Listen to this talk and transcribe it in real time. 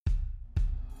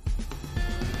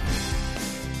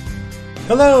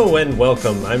Hello and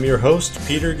welcome. I'm your host,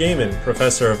 Peter Gaiman,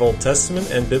 Professor of Old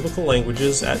Testament and Biblical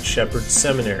Languages at Shepherd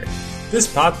Seminary. This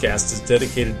podcast is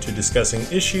dedicated to discussing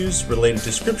issues related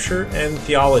to Scripture and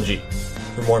theology.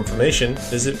 For more information,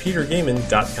 visit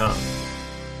petergaiman.com.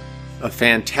 A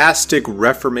fantastic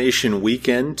Reformation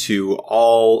weekend to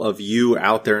all of you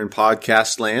out there in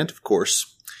podcast land. Of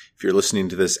course, if you're listening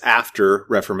to this after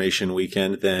Reformation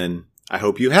weekend, then I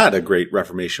hope you had a great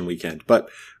Reformation weekend. But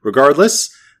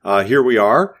regardless, here we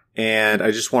are, and I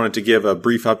just wanted to give a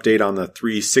brief update on the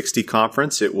 360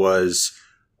 conference. It was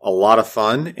a lot of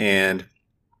fun, and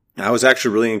I was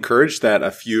actually really encouraged that a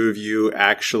few of you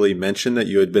actually mentioned that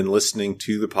you had been listening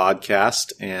to the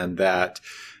podcast and that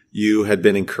you had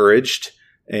been encouraged,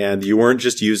 and you weren't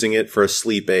just using it for a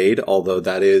sleep aid, although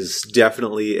that is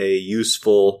definitely a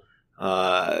useful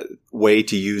way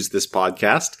to use this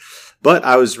podcast. But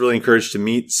I was really encouraged to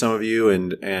meet some of you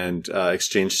and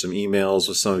exchange some emails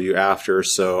with some of you after.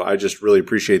 So I just really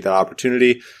appreciate that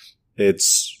opportunity.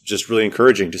 It's just really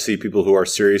encouraging to see people who are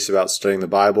serious about studying the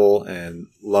Bible and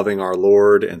loving our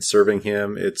Lord and serving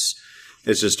Him. It's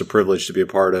just a privilege to be a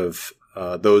part of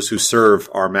those who serve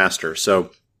our Master. So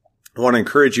I want to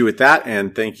encourage you with that,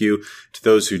 and thank you to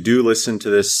those who do listen to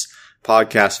this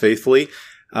podcast faithfully.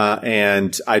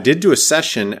 And I did do a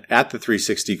session at the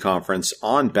 360 conference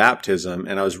on baptism,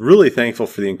 and I was really thankful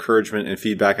for the encouragement and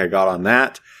feedback I got on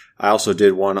that. I also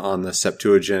did one on the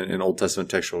Septuagint and Old Testament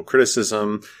textual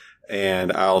criticism,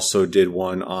 and I also did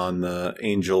one on the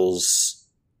angels,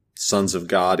 sons of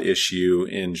God issue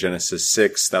in Genesis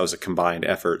 6. That was a combined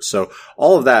effort. So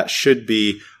all of that should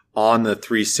be on the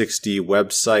 360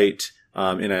 website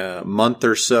in a month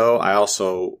or so. I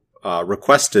also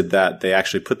requested that they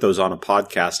actually put those on a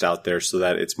podcast out there so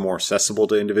that it's more accessible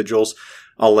to individuals.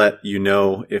 I'll let you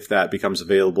know if that becomes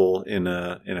available in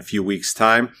a few weeks'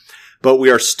 time. But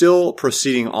we are still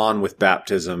proceeding on with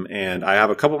baptism, and I have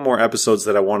a couple more episodes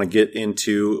that I want to get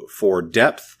into for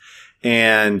depth,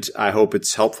 and I hope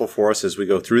it's helpful for us as we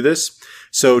go through this.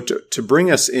 So to bring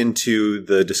us into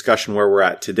the discussion where we're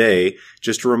at today,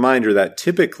 just a reminder that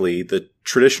typically the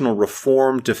traditional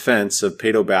Reformed defense of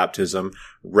paedobaptism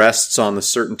rests on the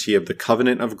certainty of the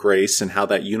covenant of grace and how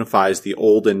that unifies the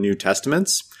Old and New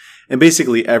Testaments. And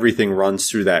basically everything runs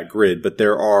through that grid, but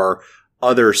there are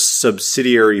other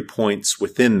subsidiary points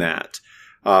within that.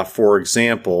 For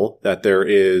example, that there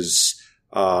is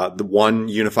the one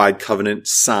unified covenant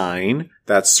sign,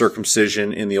 that's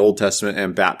circumcision in the Old Testament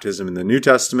and baptism in the New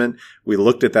Testament. We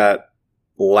looked at that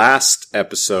last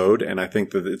episode, and I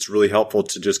think that it's really helpful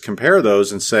to just compare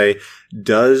those and say,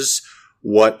 does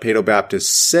what paedobaptists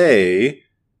say,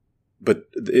 but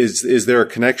is there a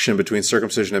connection between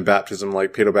circumcision and baptism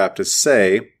like paedobaptists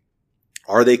say?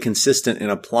 Are they consistent in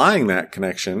applying that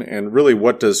connection? And really,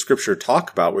 what does Scripture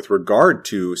talk about with regard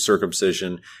to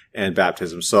circumcision and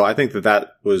baptism? So I think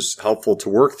that was helpful to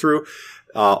work through.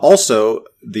 Also,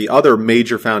 the other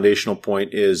major foundational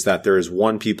point is that there is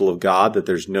one people of God, that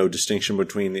there's no distinction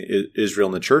between Israel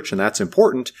and the church. And that's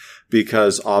important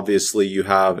because obviously you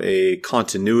have a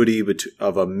continuity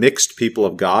of a mixed people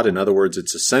of God. In other words,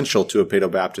 it's essential to a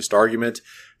paedobaptist argument,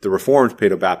 the Reformed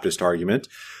paedobaptist argument,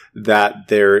 that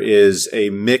there is a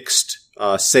mixed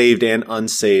saved and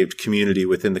unsaved community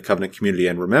within the covenant community.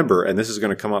 And remember, and this is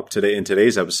going to come up today in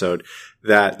today's episode,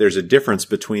 that there's a difference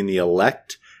between the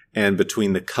elect and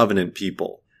between the covenant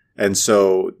people. And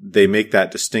so they make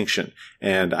that distinction.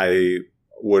 And I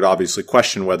would obviously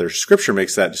question whether Scripture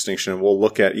makes that distinction. And we'll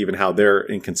look at even how they're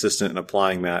inconsistent in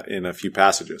applying that in a few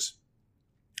passages.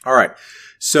 All right.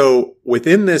 So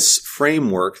within this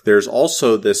framework, there's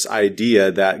also this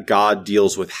idea that God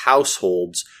deals with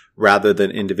households rather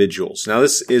than individuals. Now,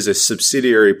 this is a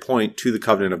subsidiary point to the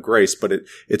covenant of grace, but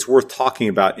it's worth talking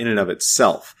about in and of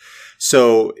itself.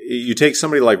 So you take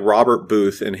somebody like Robert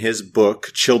Booth in his book,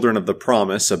 Children of the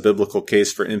Promise, A Biblical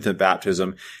Case for Infant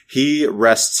Baptism. He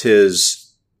rests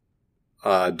his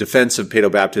defense of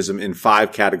paedobaptism in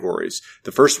 5 categories.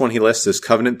 The first one he lists is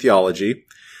covenant theology.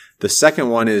 The second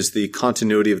one is the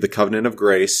continuity of the covenant of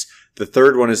grace. The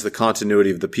third one is the continuity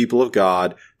of the people of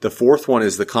God. The fourth one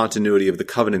is the continuity of the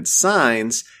covenant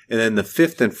signs. And then the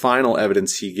fifth and final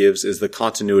evidence he gives is the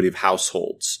continuity of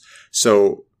households.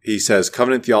 So he says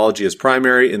covenant theology is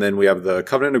primary, and then we have the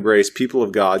covenant of grace, people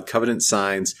of God, covenant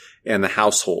signs, and the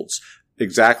households.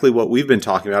 Exactly what we've been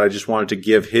talking about. I just wanted to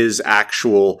give his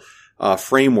actual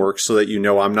framework so that you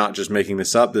know I'm not just making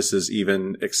this up. This is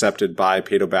even accepted by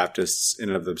paedobaptists in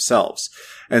and of themselves.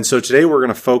 And so today we're going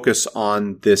to focus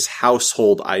on this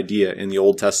household idea in the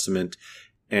Old Testament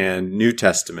and New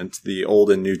Testament, the Old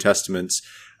and New Testaments.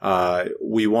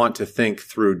 we want to think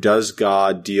through, does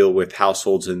God deal with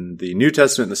households in the New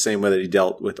Testament in the same way that he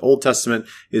dealt with Old Testament?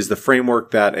 Is the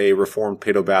framework that a Reformed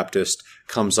paedobaptist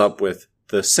comes up with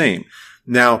the same?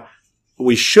 Now,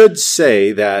 we should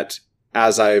say that,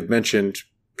 as I've mentioned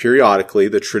periodically,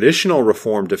 the traditional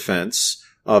Reformed defense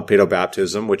of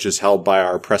paedobaptism, which is held by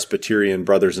our Presbyterian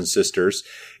brothers and sisters,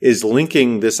 is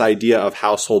linking this idea of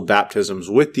household baptisms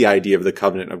with the idea of the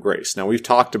covenant of grace. Now, we've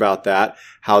talked about that,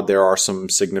 how there are some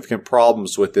significant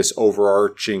problems with this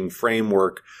overarching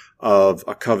framework of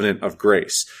a covenant of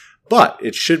grace. But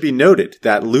it should be noted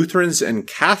that Lutherans and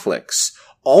Catholics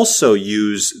also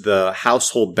use the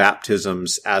household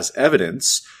baptisms as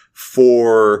evidence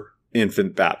for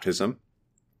infant baptism,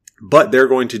 but they're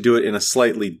going to do it in a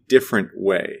slightly different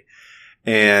way.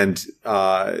 And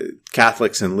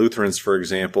Catholics and Lutherans, for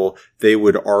example, they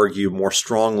would argue more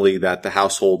strongly that the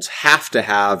households have to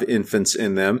have infants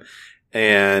in them,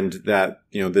 and that,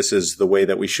 this is the way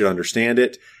that we should understand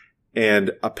it.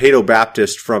 And a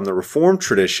paedobaptist from the Reformed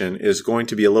tradition is going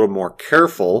to be a little more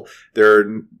careful.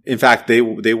 In fact, they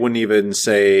wouldn't even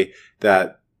say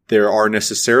that there are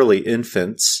necessarily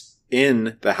infants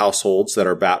in the households that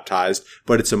are baptized,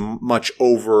 but it's an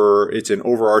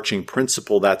overarching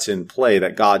principle that's in play,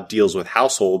 that God deals with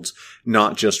households,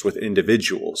 not just with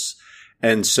individuals.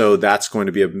 And so that's going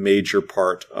to be a major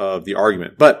part of the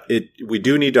argument. But we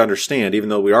do need to understand, even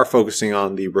though we are focusing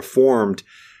on the Reformed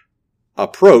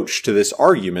approach to this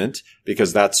argument,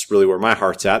 because that's really where my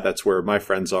heart's at. That's where my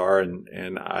friends are.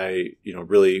 And I,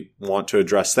 really want to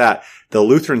address that. The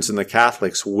Lutherans and the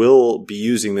Catholics will be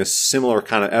using this similar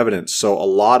kind of evidence. So a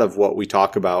lot of what we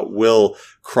talk about will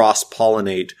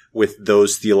cross-pollinate with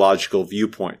those theological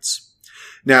viewpoints.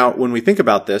 Now, when we think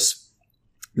about this,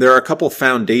 there are a couple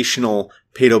foundational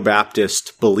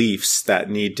paedobaptist beliefs that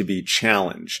need to be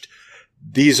challenged.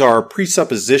 These are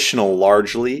presuppositional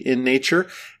largely in nature,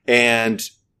 and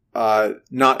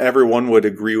not everyone would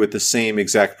agree with the same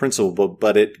exact principle,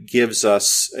 but it gives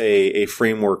us a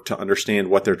framework to understand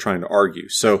what they're trying to argue.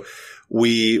 So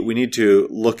we need to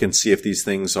look and see if these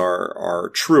things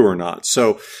are true or not.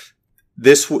 So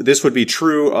this would be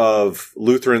true of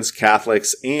Lutherans,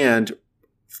 Catholics, and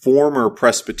former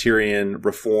Presbyterian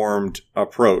Reformed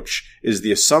approach. Is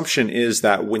the assumption is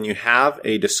that when you have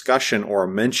a discussion or a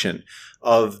mention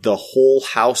of the whole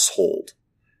household,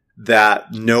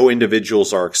 that no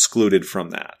individuals are excluded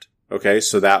from that. Okay,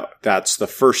 so that's the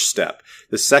first step.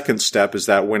 The second step is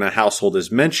that when a household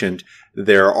is mentioned,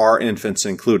 there are infants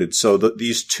included. So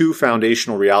these two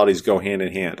foundational realities go hand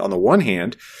in hand. On the one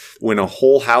hand, when a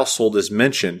whole household is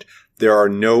mentioned, there are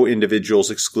no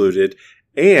individuals excluded,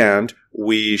 and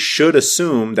we should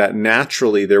assume that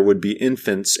naturally there would be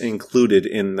infants included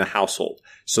in the household.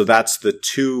 So that's the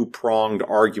two-pronged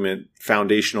argument,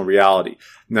 foundational reality.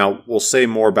 Now, we'll say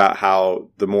more about how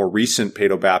the more recent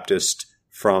paedobaptist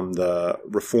from the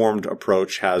Reformed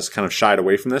approach has kind of shied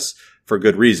away from this for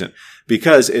good reason,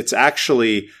 because it's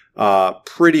actually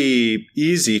pretty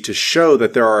easy to show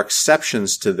that there are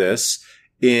exceptions to this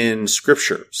in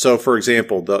Scripture. So, for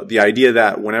example, the idea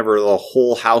that whenever the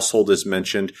whole household is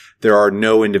mentioned, there are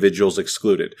no individuals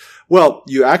excluded. Well,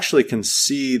 you actually can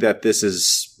see that this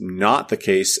is not the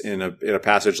case in a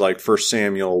passage like 1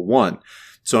 Samuel 1.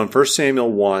 So in 1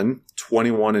 Samuel 1,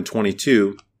 21 and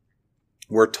 22,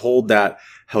 we're told that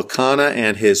Elkanah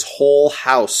and his whole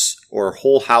house, or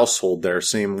whole household there,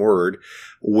 same word,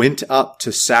 went up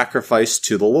to sacrifice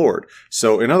to the Lord.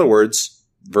 So in other words,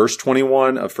 verse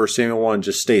 21 of 1 Samuel 1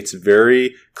 just states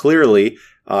very clearly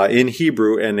in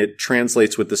Hebrew, and it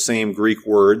translates with the same Greek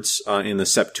words in the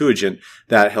Septuagint,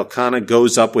 that Elkanah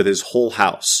goes up with his whole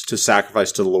house to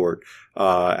sacrifice to the Lord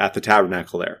at the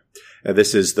tabernacle there.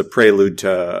 This is the prelude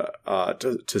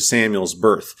to Samuel's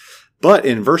birth. But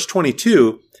in verse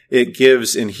 22, it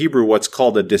gives in Hebrew what's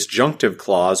called a disjunctive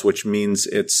clause, which means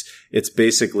it's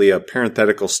basically a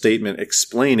parenthetical statement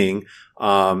explaining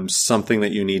something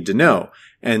that you need to know.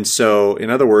 And so, in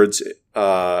other words,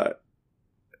 verse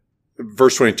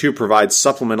 22 provides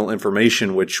supplemental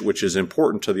information which is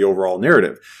important to the overall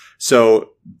narrative.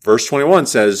 So, verse 21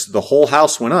 says, the whole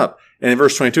house went up. And in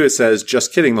verse 22 it says,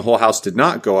 just kidding, the whole house did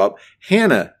not go up.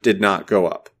 Hannah did not go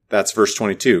up. That's verse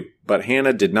 22. But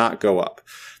Hannah did not go up.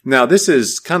 Now, this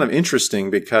is kind of interesting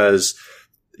because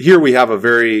here we have a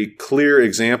very clear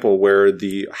example where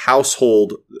the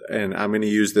household, and I'm going to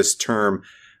use this term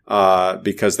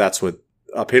because that's what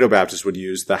a paedobaptist would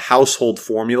use, the household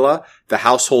formula, the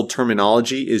household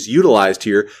terminology is utilized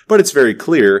here, but it's very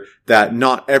clear that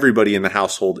not everybody in the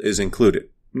household is included.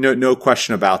 no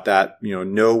question about that.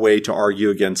 No way to argue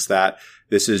against that.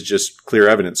 This is just clear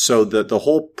evidence. So the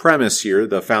whole premise here,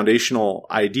 the foundational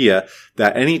idea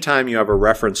that anytime you have a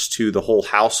reference to the whole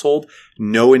household,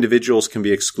 no individuals can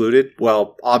be excluded.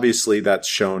 Well, obviously that's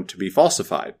shown to be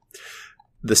falsified.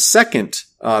 The second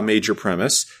major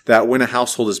premise, that when a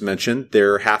household is mentioned,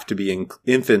 there have to be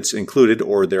infants included,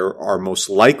 or there are most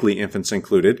likely infants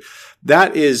included.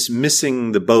 That is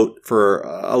missing the boat for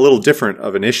a little different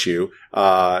of an issue.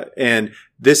 And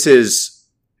this is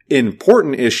an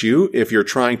important issue if you're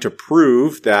trying to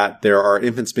prove that there are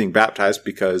infants being baptized,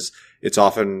 because it's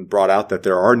often brought out that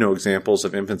there are no examples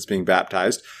of infants being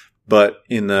baptized. But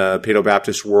in the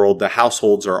paedobaptist world, the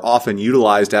households are often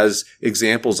utilized as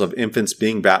examples of infants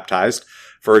being baptized.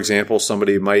 For example,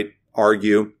 somebody might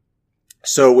argue,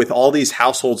 so with all these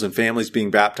households and families being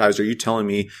baptized, are you telling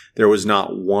me there was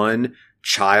not one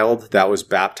child that was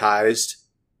baptized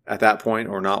at that point,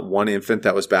 or not one infant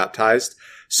that was baptized?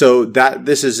 So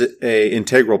this is an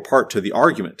integral part to the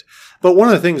argument. But one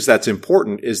of the things that's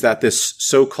important is that this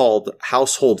so-called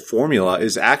household formula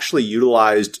is actually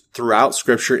utilized throughout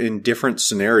Scripture in different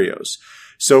scenarios.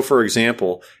 So, for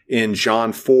example, in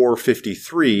John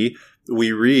 4:53,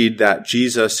 we read that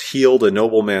Jesus healed a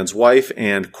nobleman's wife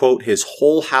and, quote, his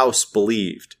whole house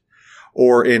believed.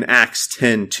 Or in Acts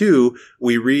 10:2,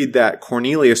 we read that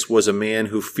Cornelius was a man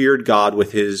who feared God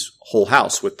with his whole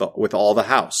house, with all the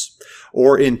house.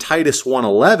 Or in Titus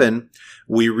 1:11,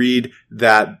 we read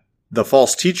that the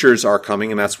false teachers are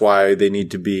coming, and that's why they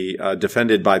need to be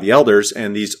defended by the elders.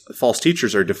 And these false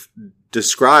teachers are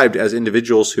described as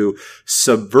individuals who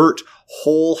subvert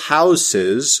whole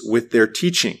houses with their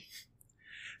teaching.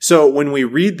 So when we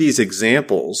read these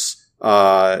examples,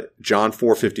 John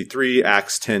 4:53,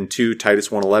 Acts 10:2, Titus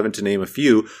 1:11, to name a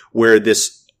few, where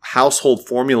this household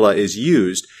formula is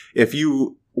used, if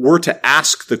you were to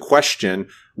ask the question,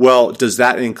 well, does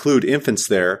that include infants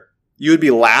there? You would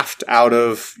be laughed out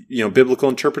of, biblical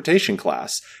interpretation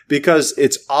class, because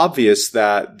it's obvious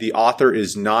that the author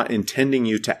is not intending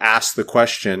you to ask the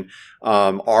question,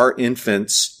 are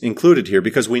infants included here?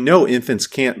 Because we know infants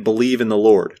can't believe in the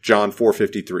Lord, John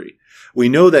 4:53. We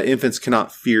know that infants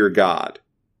cannot fear God,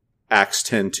 Acts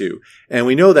 10:2. And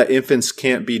we know that infants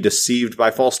can't be deceived by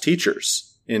false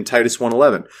teachers in Titus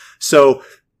 1:11. So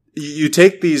you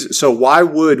take these, so why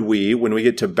would we, when we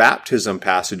get to baptism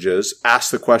passages, ask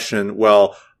the question,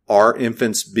 well, are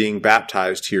infants being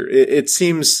baptized here? It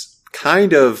seems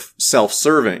kind of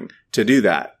self-serving to do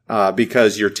that,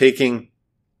 because you're taking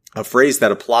a phrase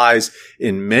that applies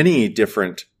in many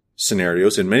different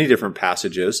scenarios, in many different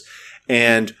passages,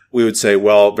 and we would say,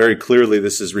 well, very clearly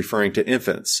this is referring to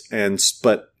infants.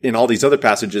 But in all these other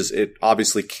passages, it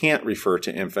obviously can't refer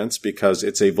to infants because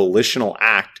it's a volitional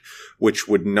act which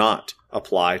would not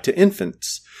apply to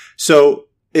infants. So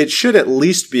it should at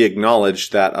least be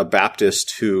acknowledged that a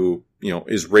Baptist who,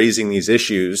 is raising these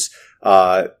issues,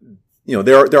 there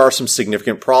are some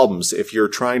significant problems. If you're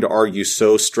trying to argue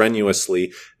so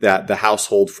strenuously that the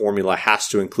household formula has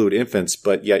to include infants,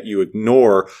 but yet you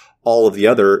ignore all of the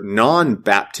other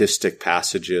non-Baptistic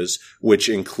passages which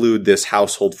include this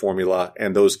household formula,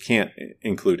 and those can't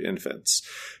include infants.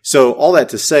 So all that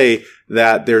to say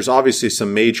that there's obviously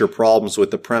some major problems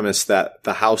with the premise that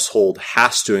the household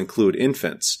has to include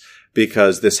infants,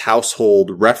 because this household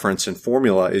reference and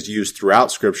formula is used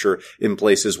throughout Scripture in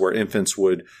places where infants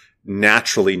would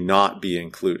naturally not be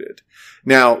included.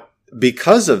 Now,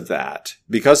 because of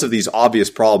these obvious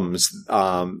problems,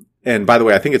 and by the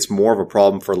way, I think it's more of a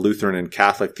problem for Lutheran and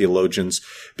Catholic theologians,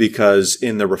 because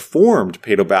in the Reformed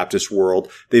paedobaptist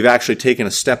world, they've actually taken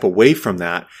a step away from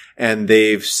that, and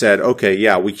they've said, okay,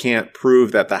 yeah, we can't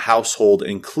prove that the household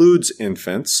includes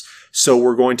infants, so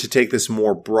we're going to take this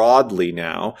more broadly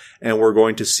now, and we're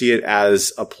going to see it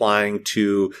as applying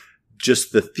to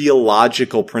just the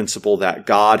theological principle that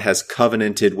God has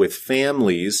covenanted with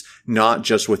families, not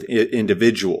just with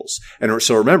individuals. And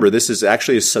so remember, this is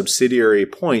actually a subsidiary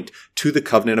point to the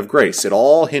covenant of grace. It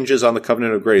all hinges on the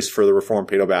covenant of grace for the Reformed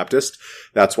Paedobaptist.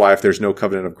 That's why if there's no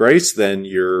covenant of grace, then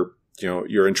you're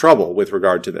in trouble with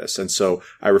regard to this. And so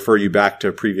I refer you back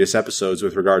to previous episodes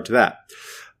with regard to that.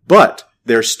 But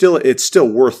it's still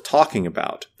worth talking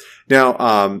about.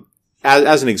 Now,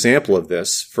 as an example of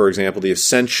this, for example, the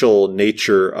essential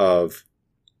nature of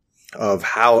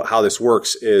how this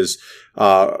works is,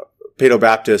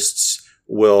 Paedobaptists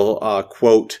will,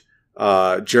 quote,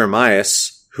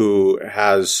 Jeremias, who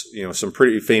has, some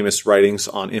pretty famous writings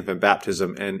on infant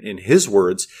baptism. And in his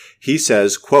words, he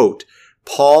says, quote,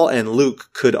 Paul and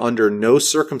Luke could under no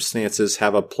circumstances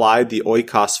have applied the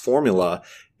oikos formula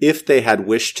if they had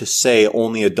wished to say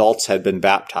only adults had been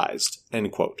baptized,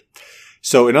 end quote.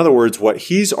 So in other words, what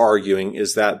he's arguing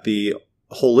is that the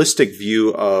holistic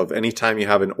view of any time you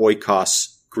have an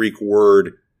oikos Greek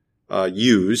word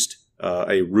used,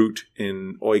 a root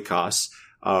in oikos,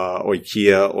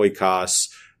 oikia, oikos,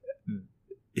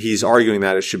 he's arguing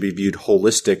that it should be viewed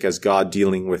holistic as God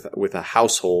dealing with a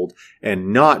household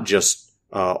and not just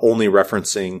only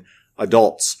referencing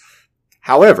adults.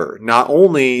 However, not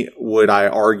only would I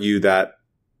argue that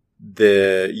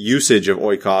the usage of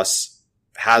oikos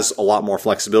has a lot more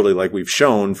flexibility, like we've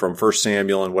shown from 1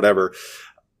 Samuel and whatever,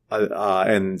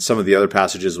 and some of the other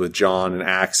passages with John and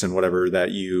Acts and whatever,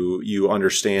 that you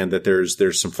understand that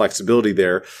there's some flexibility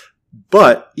there.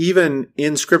 But even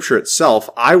in Scripture itself,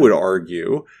 I would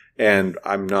argue, and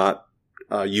I'm not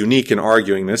unique in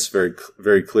arguing this, very,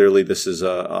 very clearly this is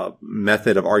a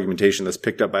method of argumentation that's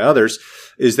picked up by others,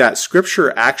 is that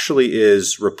Scripture actually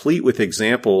is replete with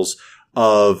examples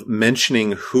of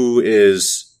mentioning who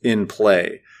is in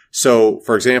play. So,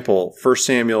 for example, 1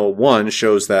 Samuel 1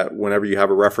 shows that whenever you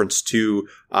have a reference to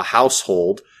a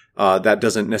household, that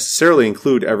doesn't necessarily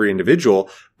include every individual,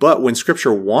 but when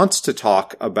Scripture wants to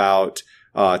talk about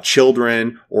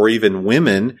children or even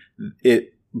women,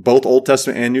 both Old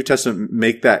Testament and New Testament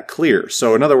make that clear.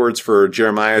 So, in other words, for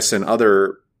Jeremiah and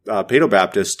other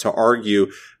paedobaptists to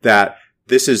argue that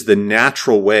this is the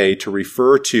natural way to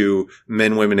refer to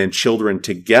men, women, and children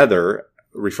together,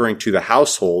 referring to the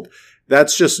household,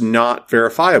 that's just not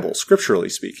verifiable, scripturally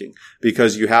speaking,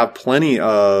 because you have plenty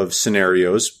of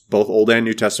scenarios, both Old and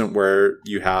New Testament, where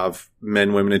you have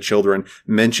men, women, and children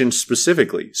mentioned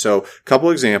specifically. So, a couple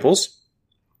examples.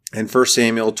 In 1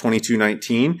 Samuel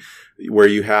 22:19, where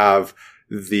you have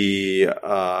the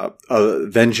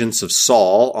vengeance of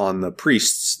Saul on the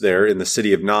priests there in the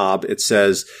city of Nob, it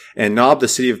says, "And Nob, the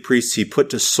city of priests, he put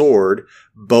to sword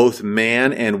both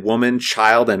man and woman,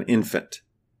 child and infant."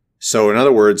 So in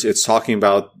other words, it's talking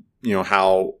about,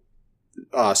 how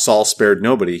Saul spared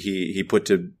nobody. He put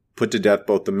to death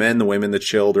both the men, the women, the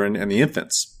children, and the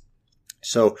infants.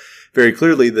 So very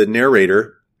clearly the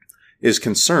narrator is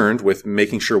concerned with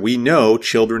making sure we know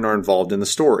children are involved in the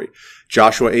story.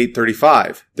 Joshua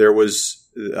 8:35.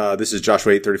 This is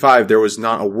Joshua 8:35. "There was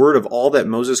not a word of all that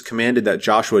Moses commanded that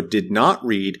Joshua did not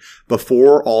read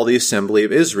before all the assembly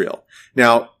of Israel."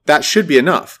 Now, that should be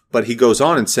enough, but he goes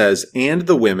on and says, "And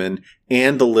the women,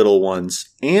 and the little ones,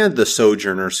 and the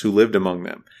sojourners who lived among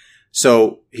them."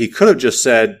 So he could have just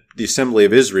said the assembly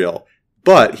of Israel,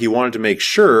 but he wanted to make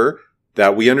sure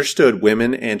that we understood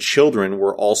women and children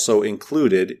were also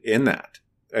included in that.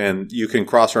 And you can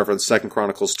cross-reference 2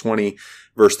 Chronicles 20,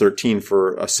 verse 13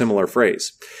 for a similar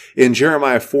phrase. In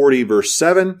Jeremiah 40, verse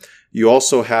 7, you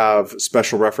also have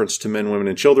special reference to men, women,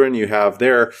 and children. You have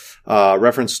there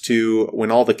reference to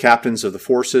when all the captains of the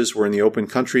forces were in the open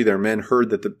country, their men heard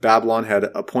that the Babylon had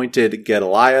appointed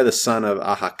Gedaliah, the son of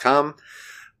Ahikam,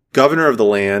 governor of the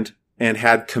land, and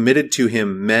had committed to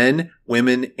him men,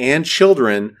 women, and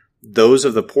children, those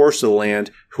of the poorest of the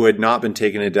land who had not been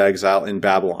taken into exile in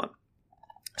Babylon.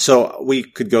 So we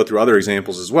could go through other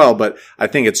examples as well, but I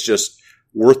think it's just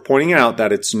worth pointing out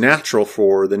that it's natural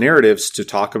for the narratives to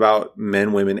talk about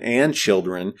men, women, and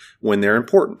children when they're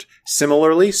important.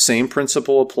 Similarly, same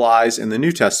principle applies in the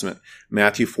New Testament.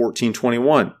 Matthew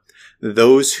 14:21.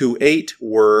 "Those who ate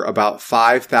were about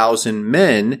 5,000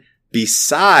 men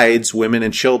besides women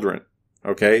and children."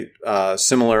 Okay.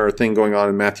 Similar thing going on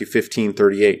in Matthew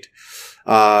 15:38.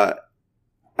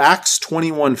 Acts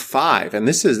 21:5. And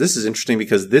this is interesting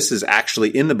because this is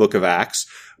actually in the book of Acts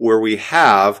where we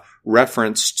have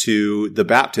reference to the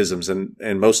baptisms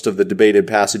and most of the debated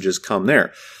passages come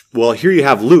there. Well, here you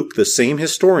have Luke, the same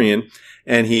historian,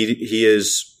 and he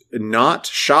is not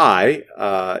shy,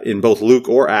 in both Luke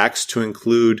or Acts to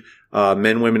include,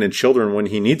 men, women, and children when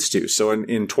he needs to. So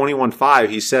in 21:5,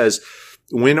 he says,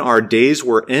 "When our days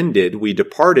were ended, we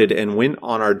departed and went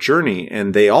on our journey,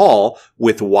 and they all,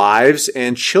 with wives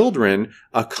and children,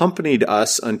 accompanied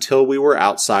us until we were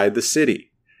outside the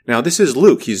city." Now, this is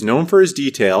Luke. He's known for his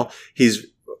detail.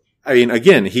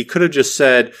 Again, he could have just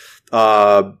said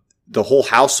the whole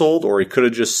household, or he could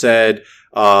have just said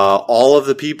all of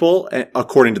the people,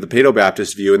 according to the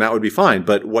paedobaptist view, and that would be fine.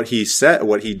 But what he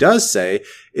does say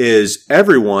is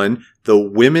everyone, the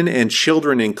women and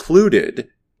children included,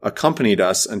 accompanied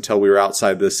us until we were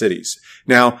outside the cities.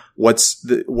 Now, what's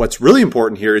really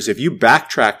important here is if you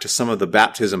backtrack to some of the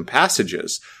baptism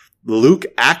passages, Luke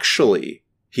actually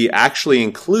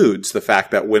includes the fact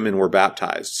that women were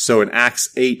baptized. So in Acts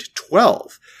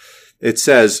 8:12, it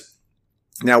says,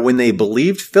 "Now when they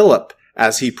believed Philip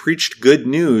as he preached good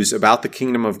news about the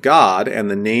kingdom of God and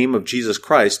the name of Jesus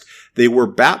Christ, they were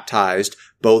baptized,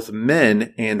 both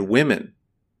men and women."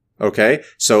 Okay,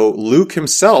 so Luke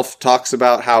himself talks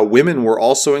about how women were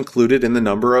also included in the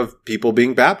number of people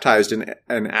being baptized in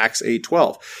Acts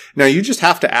 8:12. Now, you just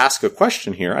have to ask a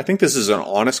question here. I think this is an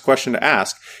honest question to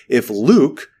ask. If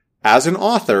Luke, as an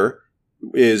author,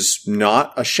 is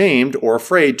not ashamed or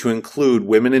afraid to include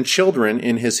women and children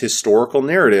in his historical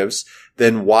narratives,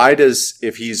 then why does,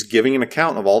 if he's giving an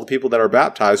account of all the people that are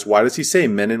baptized, why does he say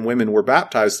men and women were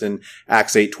baptized in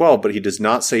Acts 8:12, but he does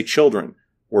not say children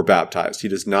were baptized? He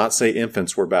does not say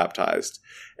infants were baptized.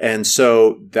 And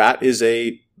so that is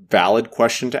a valid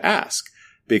question to ask,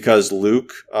 because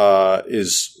Luke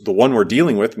is the one we're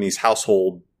dealing with in these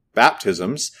household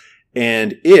baptisms.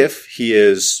 And if he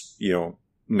is,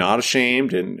 not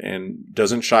ashamed and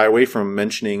doesn't shy away from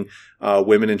mentioning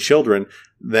women and children,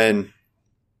 then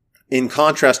in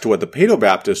contrast to what the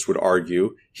paedobaptist would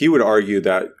argue, he would argue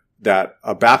that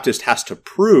a Baptist has to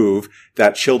prove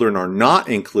that children are not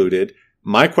included.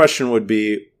 My question would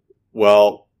be,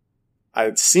 well,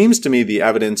 it seems to me the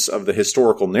evidence of the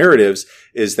historical narratives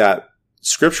is that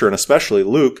Scripture, and especially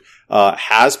Luke,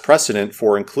 has precedent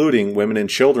for including women and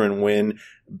children when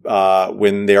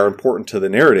they are important to the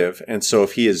narrative. And so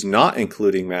if he is not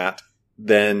including that,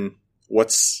 then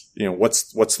what's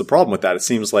the problem with that? It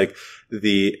seems like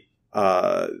the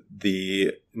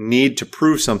need to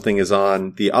prove something is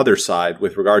on the other side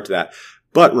with regard to that.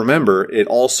 But remember, it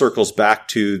all circles back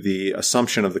to the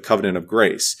assumption of the covenant of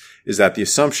grace, is that the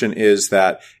assumption is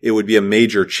that it would be a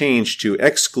major change to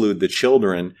exclude the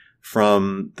children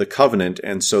from the covenant.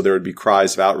 And so there would be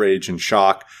cries of outrage and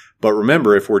shock. But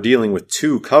remember, if we're dealing with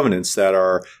two covenants that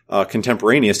are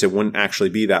contemporaneous, it wouldn't actually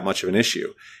be that much of an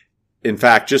issue. In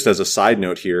fact, just as a side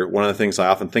note here, one of the things I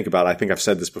often think about, I think I've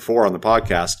said this before on the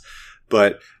podcast,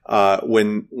 but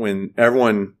when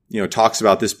everyone talks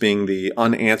about this being the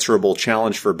unanswerable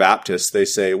challenge for Baptists, they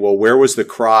say, well, where was the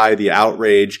cry, the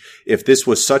outrage? If this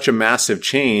was such a massive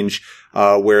change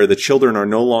where the children are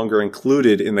no longer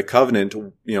included in the covenant,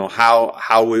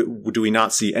 how do we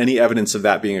not see any evidence of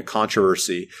that being a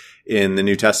controversy in the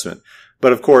New Testament?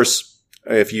 But of course,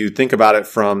 if you think about it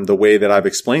from the way that I've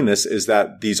explained this, is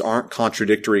that these aren't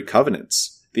contradictory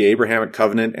covenants. The Abrahamic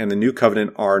covenant and the New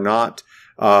Covenant are not,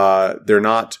 they're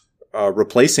not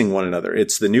replacing one another.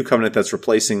 It's the New Covenant that's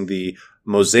replacing the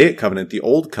Mosaic covenant, the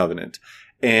Old Covenant.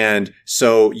 And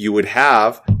so you would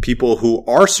have people who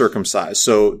are circumcised.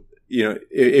 So,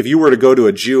 if you were to go to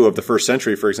a Jew of the first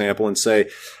century, for example, and say,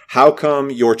 how come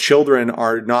your children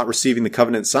are not receiving the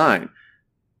covenant sign?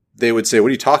 They would say, what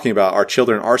are you talking about? Our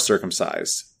children are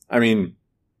circumcised. I mean,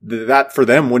 that for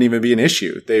them wouldn't even be an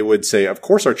issue. They would say, of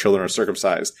course our children are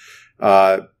circumcised.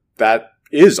 That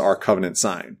is our covenant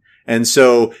sign. And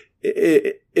so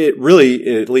it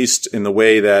really, at least in the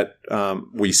way that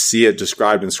we see it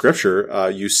described in Scripture,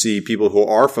 you see people who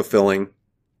are fulfilling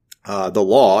the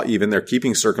law, even they're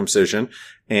keeping circumcision,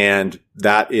 and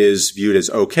that is viewed as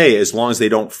okay as long as they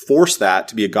don't force that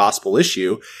to be a gospel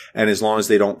issue, and as long as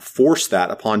they don't force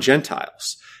that upon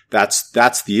Gentiles.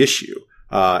 That's the issue.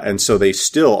 And so they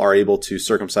still are able to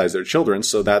circumcise their children.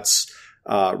 So that's,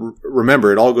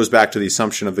 remember, it all goes back to the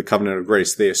assumption of the covenant of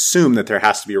grace. They assume that there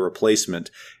has to be a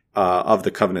replacement of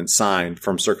the covenant sign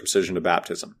from circumcision to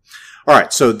baptism. All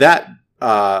right. So that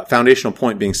foundational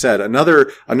point being said,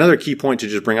 another key point to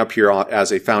just bring up here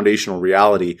as a foundational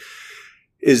reality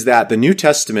is that the New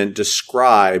Testament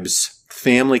describes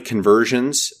family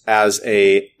conversions as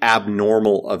a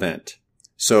abnormal event.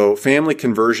 So family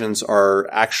conversions are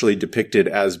actually depicted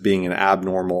as being an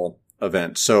abnormal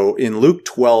event. So in Luke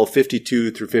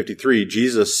 12:52 through 53,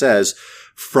 Jesus says,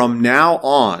 from now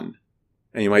on,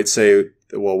 and you might say,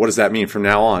 well, what does that mean from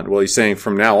now on? Well, he's saying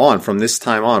from now on, from this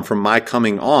time on, from my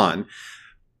coming on,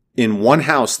 in one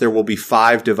house there will be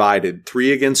 5 divided,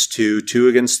 3 against 2, 2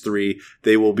 against 3.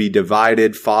 They will be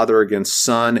divided, father against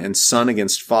son, and son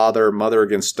against father, mother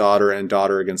against daughter, and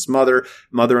daughter against mother,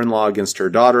 mother-in-law against her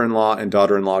daughter-in-law, and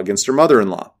daughter-in-law against her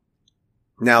mother-in-law.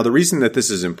 Now, the reason that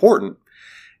this is important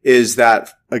is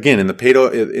that, again, in the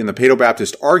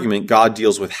paedobaptist argument, God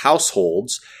deals with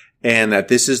households, and that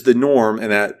this is the norm,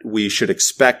 and that we should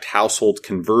expect household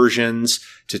conversions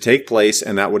to take place,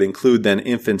 and that would include then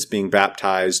infants being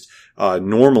baptized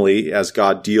normally, as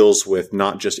God deals with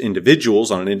not just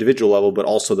individuals on an individual level, but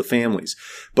also the families.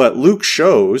 But Luke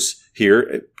shows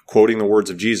here, quoting the words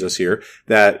of Jesus here,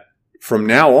 that from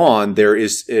now on there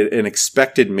is an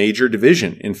expected major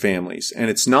division in families, and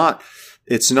it's not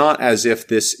as if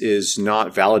this is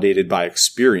not validated by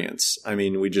experience. I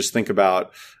mean, we just think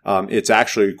about, it's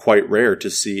actually quite rare to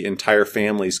see entire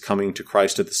families coming to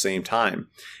Christ at the same time.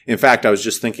 In fact, I was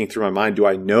just thinking through my mind, do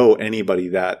I know anybody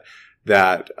that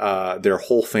their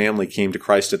whole family came to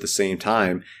Christ at the same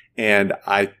time? And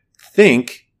I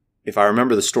think, if I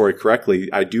remember the story correctly,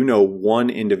 I do know one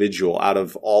individual out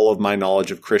of all of my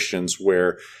knowledge of Christians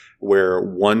where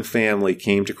one family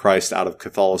came to Christ out of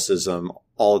Catholicism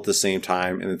all at the same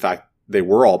time. And in fact, they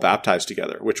were all baptized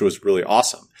together, which was really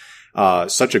awesome.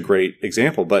 Such a great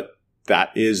example, but that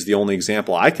is the only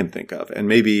example I can think of. And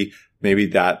maybe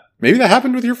that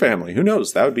happened with your family. Who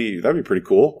knows? That'd be pretty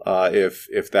cool.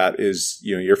 If that is,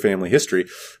 your family history,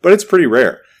 but it's pretty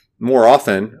rare. More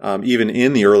often, even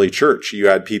in the early church, you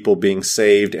had people being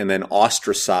saved and then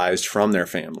ostracized from their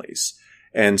families.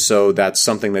 And so that's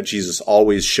something that Jesus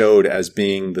always showed as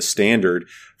being the standard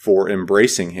for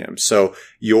embracing him. So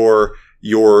your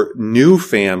new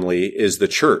family is the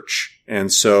church.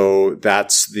 And so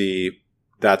that's the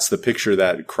picture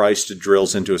that Christ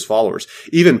drills into his followers.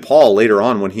 Even Paul later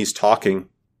on, when he's talking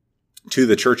to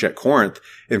the church at Corinth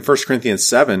in 1 Corinthians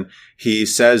 7, he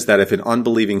says that if an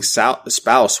unbelieving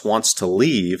spouse wants to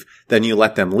leave, then you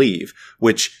let them leave,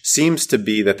 which seems to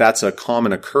be that's a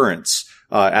common occurrence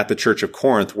at the church of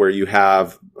Corinth, where you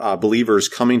have believers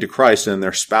coming to Christ and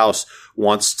their spouse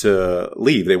wants to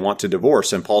leave. They want to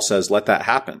divorce. And Paul says, let that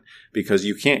happen, because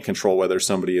you can't control whether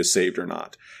somebody is saved or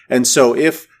not. And so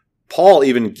if Paul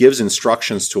even gives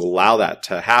instructions to allow that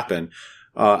to happen,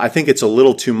 I think it's a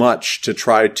little too much to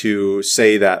try to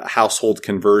say that household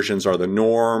conversions are the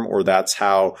norm, or that's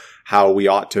how we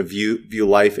ought to view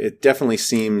life. It definitely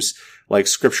seems like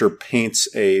Scripture paints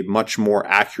a much more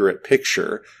accurate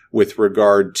picture with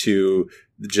regard to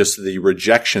just the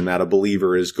rejection that a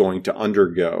believer is going to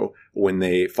undergo when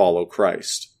they follow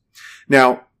Christ.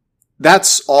 Now,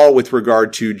 that's all with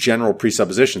regard to general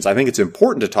presuppositions. I think it's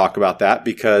important to talk about that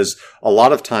because a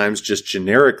lot of times, just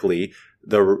generically,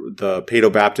 the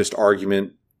paedobaptist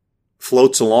argument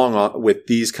floats along with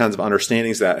these kinds of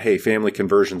understandings that, hey, family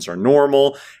conversions are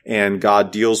normal and God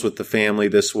deals with the family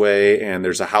this way and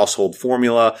there's a household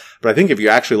formula. But I think if you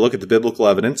actually look at the biblical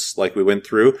evidence, like we went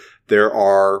through, there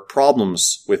are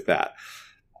problems with that.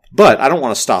 But I don't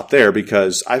want to stop there,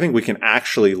 because I think we can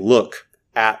actually look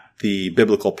at the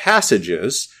biblical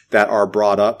passages that are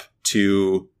brought up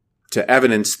to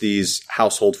evidence these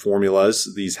household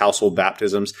formulas, these household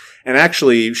baptisms, and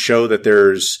actually show that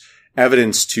there's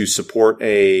evidence to support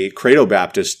a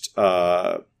credo-baptist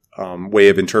way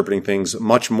of interpreting things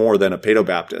much more than a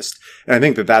paedobaptist. And I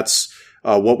think that's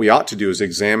what we ought to do, is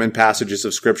examine passages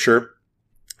of Scripture.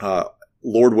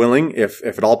 Lord willing, if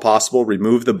at all possible,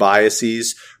 remove the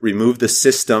biases, remove the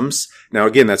systems. Now,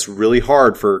 again, that's really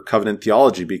hard for covenant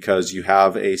theology because you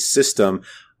have a system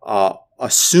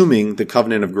assuming the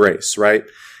covenant of grace, right?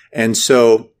 And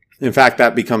so, in fact,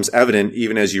 that becomes evident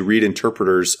even as you read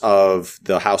interpreters of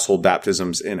the household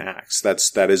baptisms in Acts.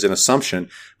 That is an assumption,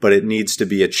 but it needs to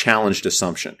be a challenged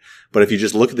assumption. But if you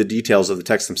just look at the details of the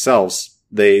text themselves,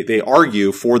 they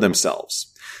argue for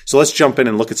themselves. So let's jump in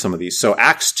and look at some of these. So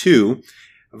Acts 2,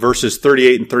 verses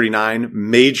 38 and 39,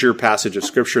 major passage of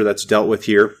Scripture that's dealt with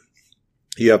here.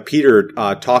 You have Peter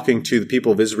talking to the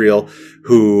people of Israel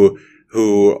who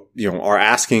are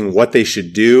asking what they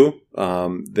should do.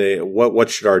 What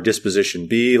should our disposition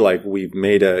be? Like, we've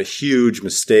made a huge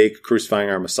mistake crucifying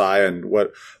our Messiah, and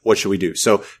what should we do?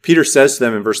 So Peter says to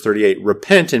them in verse 38,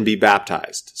 repent and be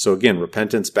baptized. So again,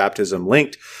 repentance, baptism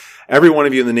linked. Every one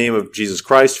of you in the name of Jesus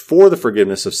Christ for the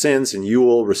forgiveness of sins, and you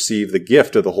will receive the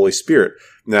gift of the Holy Spirit.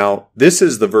 Now, this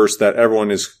is the verse that everyone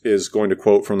is going to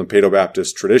quote from the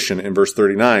paedobaptist tradition. In verse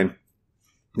 39,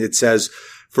 it says,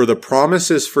 for the promise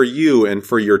is for you and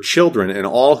for your children and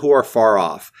all who are far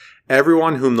off,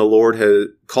 everyone whom the Lord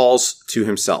calls to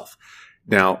himself.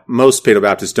 Now, most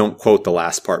paedobaptists don't quote the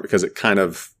last part because it kind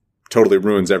of totally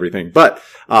ruins everything. But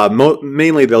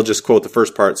mainly they'll just quote the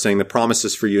first part saying the promise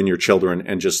is for you and your children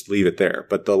and just leave it there.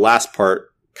 But the last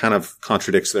part kind of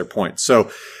contradicts their point. So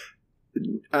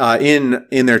in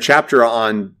their chapter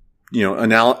on,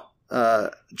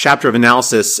 chapter of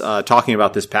analysis talking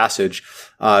about this passage,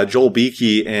 Joel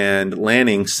Beakey and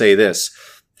Lanning say this,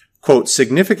 quote,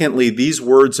 significantly, these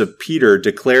words of Peter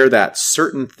declare that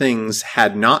certain things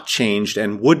had not changed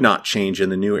and would not change in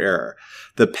the new era.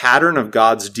 The pattern of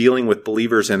God's dealing with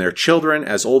believers and their children,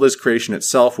 as old as creation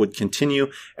itself, would continue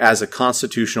as a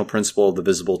constitutional principle of the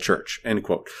visible church, end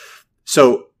quote.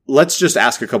 So let's just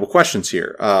ask a couple questions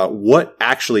here. What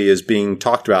actually is being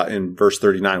talked about in verse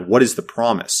 39? What is the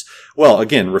promise? Well,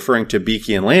 again, referring to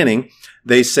Beakey and Lanning,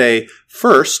 they say,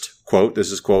 first, quote,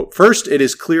 this is quote, first, it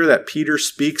is clear that Peter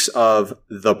speaks of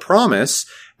the promise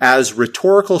as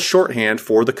rhetorical shorthand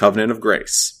for the covenant of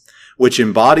grace, which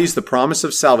embodies the promise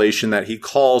of salvation that he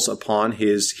calls upon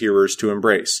his hearers to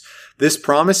embrace. This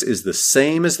promise is the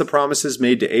same as the promises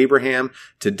made to Abraham,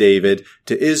 to David,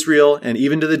 to Israel, and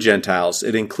even to the Gentiles.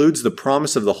 It includes the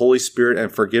promise of the Holy Spirit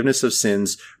and forgiveness of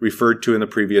sins referred to in the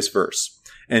previous verse.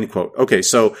 End quote. Okay,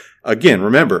 so again,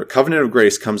 remember, covenant of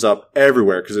grace comes up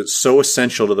everywhere because it's so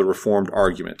essential to the Reformed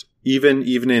argument, even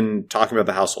in talking about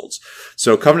the households.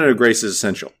 So covenant of grace is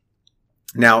essential.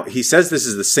 Now, he says this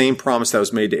is the same promise that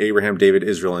was made to Abraham, David,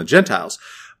 Israel, and the Gentiles.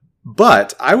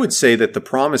 But I would say that the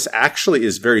promise actually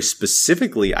is very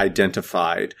specifically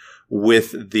identified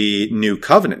with the new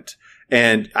covenant.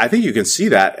 And I think you can see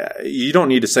that. You don't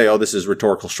need to say, oh, this is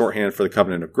rhetorical shorthand for the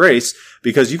covenant of grace,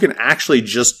 because you can actually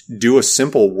just do a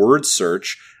simple word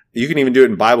search. You can even do it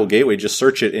in Bible Gateway. Just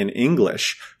search it in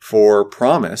English for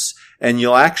promise, and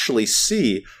you'll actually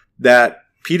see that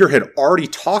Peter had already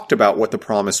talked about what the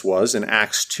promise was in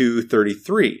Acts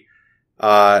 2:33.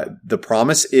 The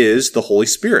promise is the Holy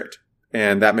Spirit.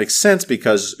 And that makes sense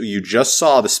because you just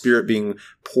saw the Spirit being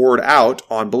poured out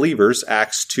on believers.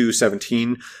 Acts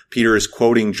 2:17, Peter is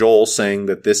quoting Joel saying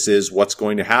that this is what's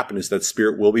going to happen, is that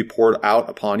Spirit will be poured out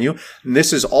upon you. And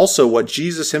this is also what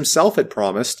Jesus himself had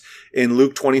promised in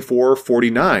Luke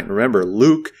 24:49. Remember,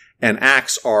 Luke and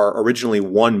Acts are originally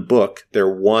one book. They're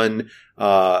one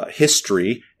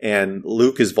history, and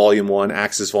Luke is volume 1,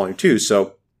 Acts is volume 2.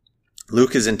 So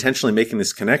Luke is intentionally making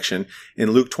this connection.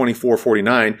 In Luke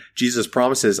 24:49, Jesus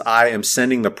promises, I am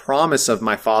sending the promise of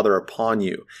my Father upon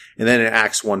you. And then in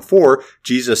Acts 1:4,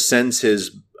 Jesus sends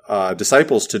his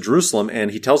disciples to Jerusalem,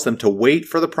 and he tells them to wait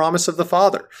for the promise of the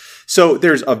Father. So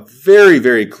there's a very,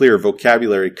 very clear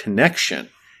vocabulary connection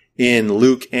in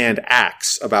Luke and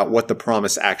Acts about what the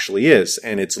promise actually is.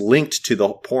 And it's linked to the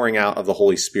pouring out of the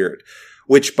Holy Spirit,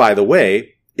 which, by the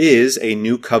way, is a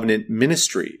new covenant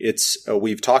ministry.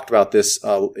 We've talked about this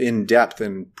in depth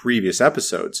in previous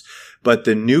episodes, but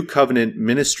the new covenant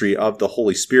ministry of the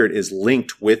Holy Spirit is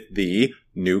linked with the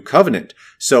new covenant.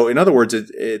 So in other words,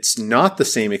 it's not the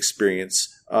same experience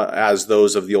as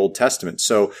those of the Old Testament.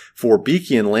 So for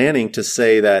Beeke and Lanning to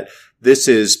say that this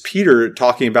is Peter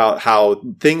talking about how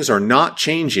things are not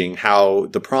changing, how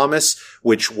the promise,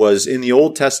 which was in the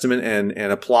Old Testament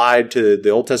and applied to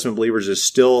the Old Testament believers, is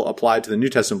still applied to the New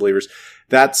Testament believers.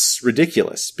 That's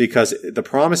ridiculous, because the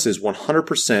promise is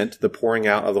 100% the pouring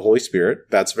out of the Holy Spirit.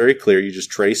 That's very clear. You just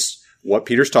trace what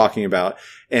Peter's talking about.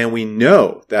 And we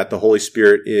know that the Holy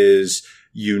Spirit is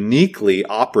uniquely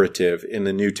operative in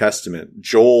the New Testament.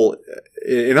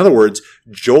 In other words,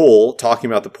 Joel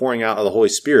talking about the pouring out of the Holy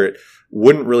Spirit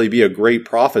wouldn't really be a great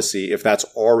prophecy if that's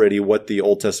already what the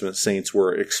Old Testament saints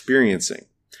were experiencing.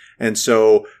 And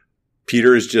so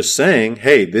Peter is just saying,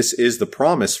 hey, this is the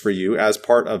promise for you as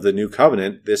part of the new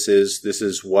covenant. This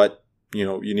is what,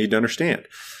 you need to understand.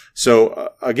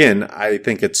 So again, I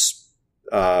think it's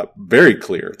very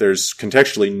clear. There's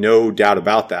contextually no doubt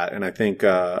about that. And I think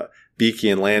Beeke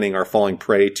and Lanning are falling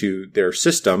prey to their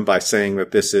system by saying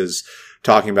that this is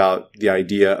talking about the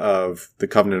idea of the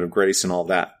covenant of grace and all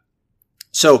that.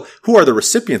 So who are the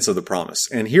recipients of the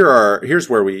promise? And here's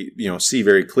where we, see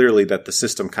very clearly that the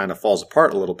system kind of falls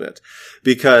apart a little bit,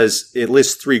 because it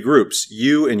lists 3 groups: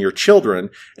 you and your children,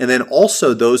 and then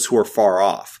also those who are far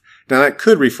off. Now that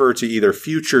could refer to either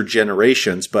future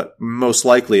generations, but most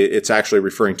likely it's actually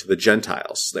referring to the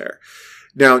Gentiles there.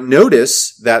 Now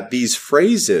notice that these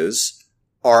phrases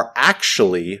are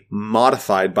actually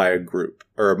modified by a group,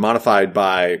 or modified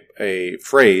by a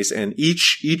phrase, and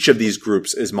each of these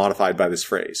groups is modified by this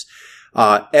phrase.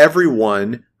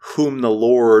 Everyone whom the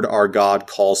Lord our God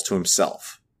calls to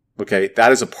himself. Okay,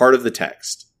 that is a part of the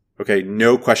text. Okay,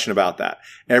 no question about that.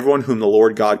 Everyone whom the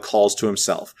Lord God calls to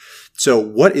himself. So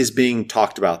what is being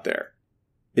talked about there?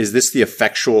 Is this the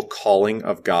effectual calling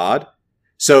of God?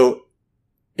 So,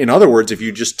 in other words, if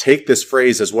you just take this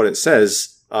phrase as what it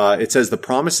says the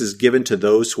promise is given to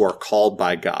those who are called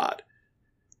by God.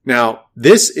 Now,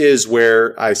 this is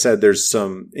where I said there's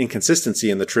some inconsistency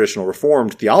in the traditional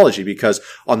Reformed theology, because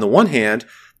on the one hand,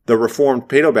 the Reformed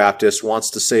paedobaptist wants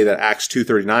to say that Acts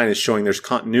 2:39 is showing there's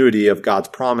continuity of God's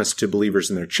promise to believers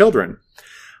and their children.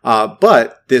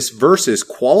 But this verse is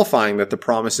qualifying that the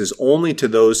promise is only to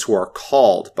those who are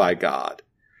called by God.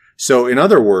 So in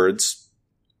other words,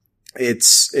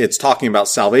 it's talking about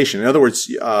salvation. In other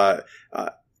words,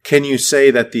 can you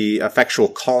say that the effectual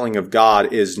calling of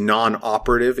God is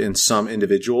non-operative in some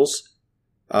individuals?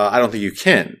 I don't think you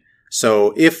can.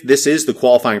 So if this is the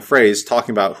qualifying phrase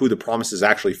talking about who the promise is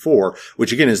actually for,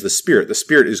 which again is the Spirit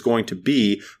is going to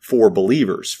be for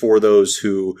believers, for those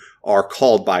who are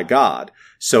called by God.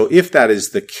 So if that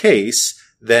is the case,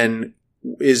 then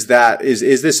is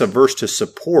this a verse to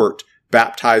support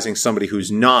baptizing somebody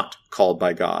who's not called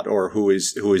by God, or who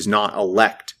is not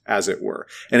elect as it were.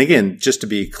 And again, just to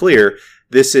be clear,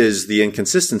 this is the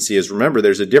inconsistency is, remember,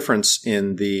 there's a difference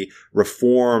in the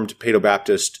Reformed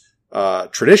paedobaptist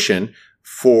tradition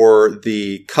for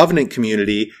the covenant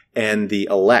community and the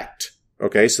elect.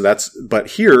 Okay, so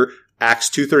but here, Acts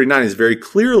 2:39 is very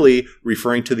clearly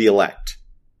referring to the elect.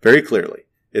 Very clearly.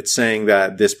 It's saying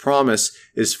that this promise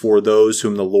is for those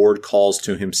whom the Lord calls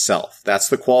to himself. That's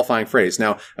the qualifying phrase.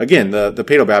 Now, again, the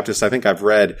paedobaptist, I think I've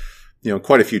read,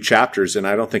 quite a fea chapters, and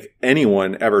I don't think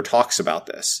anyone ever talks about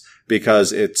this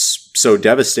because it's so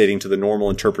devastating to the normal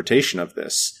interpretation of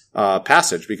this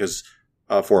passage because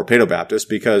for a paedobaptist,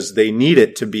 because they need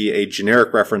it to be a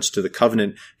generic reference to the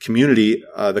covenant community,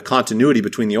 the continuity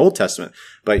between the Old Testament.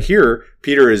 But here,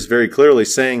 Peter is very clearly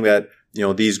saying that,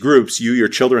 these groups, you, your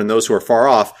children, those who are far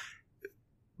off,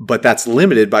 but that's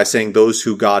limited by saying those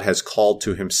who God has called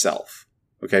to himself.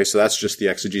 Okay, so that's just the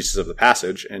exegesis of the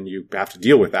passage, and you have to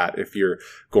deal with that if you're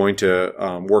going to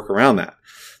work around that.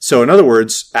 So in other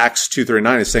words, Acts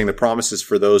 2:39 is saying the promise is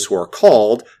for those who are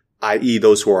called, i.e.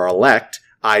 those who are elect,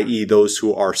 i.e. those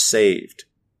who are saved.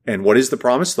 And what is the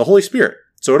promise? The Holy Spirit.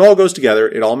 So it all goes together.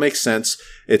 It all makes sense.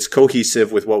 It's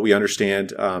cohesive with what we understand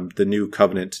the new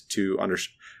covenant to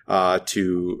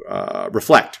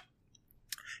reflect.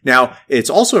 Now, it's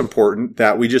also important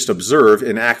that we just observe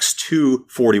in Acts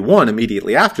 2:41,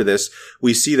 immediately after this,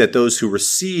 we see that those who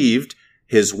received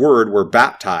his word were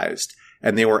baptized,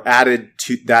 and they were added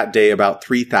to that day about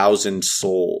 3,000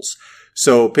 souls.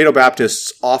 So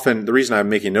paedobaptists often, the reason I'm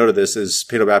making note of this is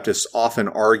paedobaptists often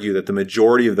argue that the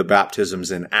majority of the baptisms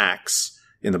in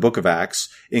the book of Acts,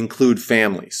 include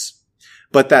families.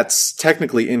 But that's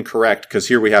technically incorrect because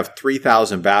here we have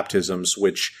 3,000 baptisms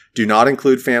which do not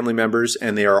include family members,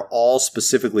 and they are all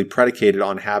specifically predicated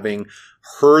on having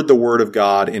heard the word of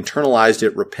God, internalized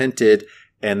it, repented,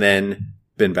 and then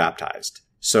been baptized.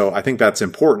 So I think that's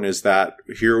important, is that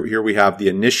here we have the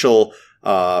initial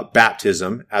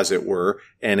baptism, as it were,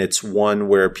 and it's one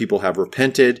where people have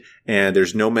repented, and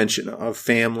there's no mention of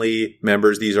family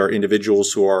members. These are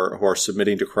individuals who are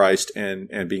submitting to Christ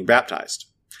and being baptized.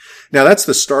 Now, that's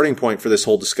the starting point for this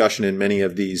whole discussion in many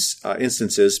of these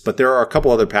instances, but there are a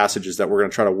couple other passages that we're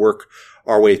going to try to work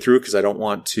our way through because I don't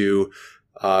want to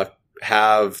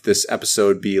have this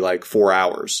episode be like 4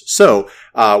 hours. So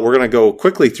we're going to go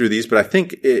quickly through these, but I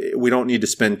think we don't need to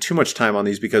spend too much time on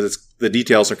these because the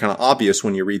details are kind of obvious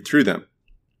when you read through them.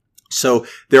 So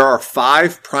there are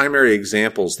 5 primary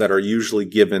examples that are usually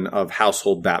given of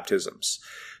household baptisms.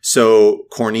 So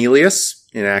Cornelius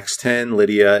in Acts 10,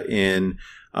 Lydia in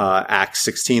Acts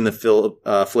 16,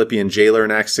 the Philippian jailer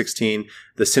in Acts 16,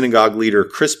 the synagogue leader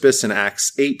Crispus in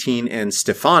Acts 18, and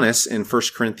Stephanus in 1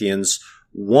 Corinthians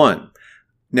 1.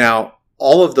 Now,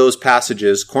 all of those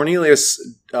passages, Cornelius,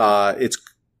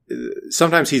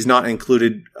 sometimes he's not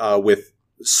included with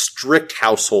strict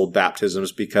household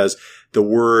baptisms because the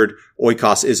word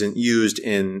oikos isn't used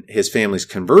in his family's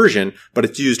conversion, but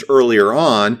it's used earlier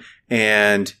on,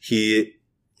 and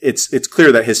it's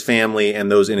clear that his family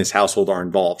and those in his household are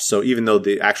involved. So even though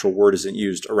the actual word isn't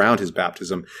used around his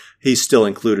baptism, he's still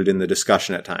included in the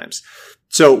discussion at times.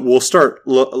 So we'll start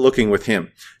looking with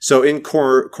him. So in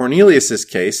Cornelius's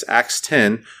case, Acts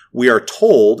 10, we are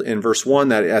told in verse 1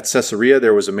 that at Caesarea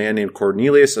there was a man named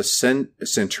Cornelius, a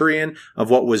centurion of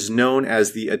what was known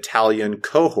as the Italian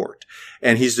cohort.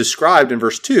 And he's described in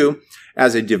verse 2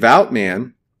 as a devout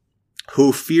man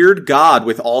who feared God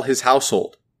with all his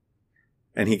household.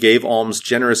 And he gave alms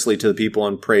generously to the people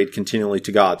and prayed continually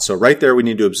to God. So right there we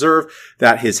need to observe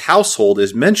that his household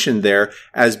is mentioned there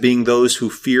as being those who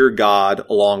fear God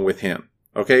along with him.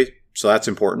 Okay, so that's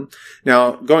important.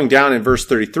 Now, going down in verse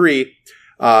 33,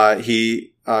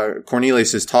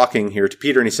 Cornelius is talking here to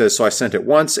Peter, and he says, "So I sent at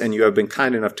once, and you have been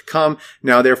kind enough to come.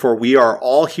 Now, therefore, we are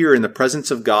all here in the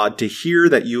presence of God to hear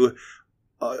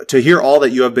all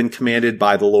that you have been commanded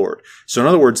by the Lord." So in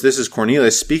other words, this is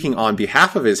Cornelius speaking on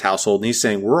behalf of his household, and he's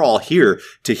saying, we're all here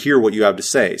to hear what you have to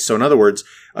say. So in other words,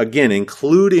 again,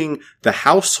 including the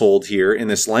household here in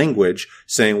this language,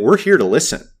 saying we're here to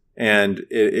listen. And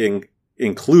it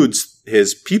includes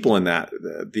his people in that.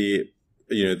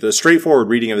 The straightforward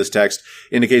reading of this text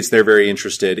indicates they're very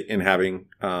interested in having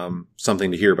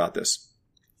something to hear about this.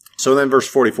 So then verse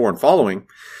 44 and following,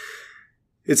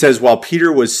 it says, while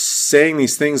Peter was saying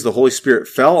these things, the Holy Spirit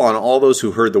fell on all those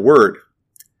who heard the word.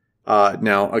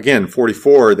 Now, again,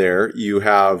 44 there, you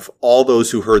have all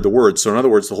those who heard the word. So in other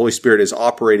words, the Holy Spirit is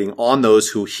operating on those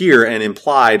who hear and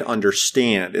implied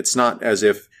understand. It's not as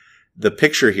if the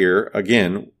picture here,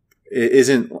 again,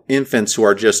 isn't infants who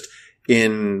are just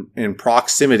in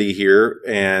proximity here,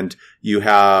 and you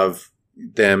have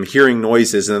them hearing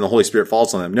noises and then the Holy Spirit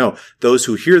falls on them. No, those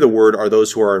who hear the word are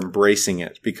those who are embracing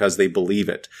it because they believe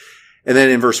it. And then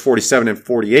in verse 47 and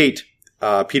 48,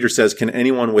 Peter says, can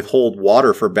anyone withhold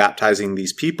water for baptizing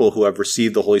these people who have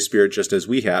received the Holy Spirit just as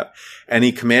we have? And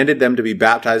he commanded them to be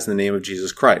baptized in the name of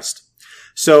Jesus Christ.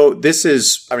 So this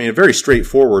is, very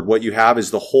straightforward. What you have is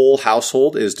the whole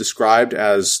household is described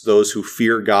as those who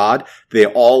fear God. They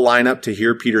all line up to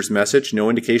hear Peter's message. No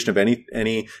indication of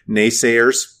any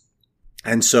naysayers.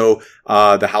 And so,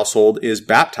 the household is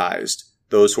baptized,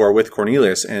 those who are with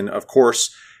Cornelius. And of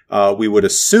course, we would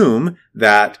assume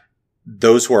that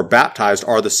those who are baptized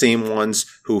are the same ones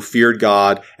who feared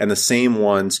God and the same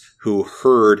ones who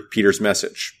heard Peter's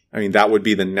message. That would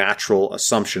be the natural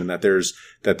assumption that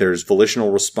there's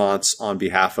volitional response on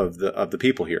behalf of the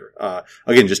people here.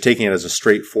 Again, just taking it as a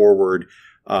straightforward,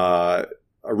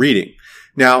 reading.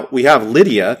 Now, we have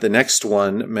Lydia, the next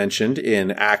one mentioned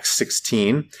in Acts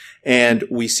 16, and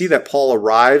we see that Paul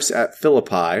arrives at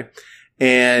Philippi,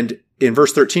 and in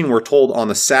verse 13, we're told on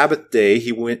the Sabbath day,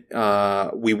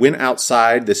 we went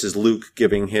outside. This is Luke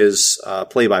giving his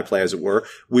play-by-play, as it were.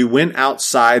 We went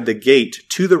outside the gate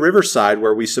to the riverside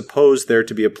where we supposed there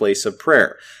to be a place of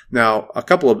prayer. Now, a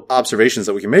couple of observations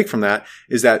that we can make from that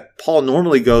is that Paul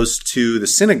normally goes to the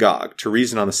synagogue to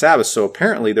reason on the Sabbath. So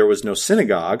apparently there was no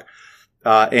synagogue.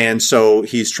 And so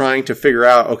he's trying to figure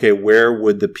out, okay, where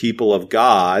would the people of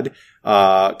God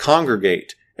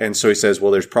congregate? And so he says,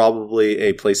 well, there's probably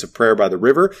a place of prayer by the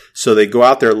river. So they go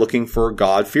out there looking for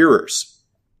God-fearers.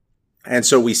 And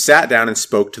so we sat down and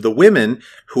spoke to the women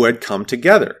who had come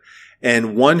together.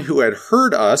 And one who had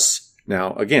heard us,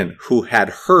 now again, who had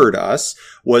heard us,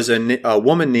 was a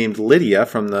woman named Lydia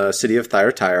from the city of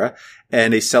Thyatira,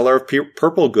 and a seller of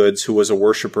purple goods who was a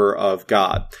worshiper of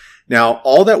God. Now,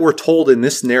 all that we're told in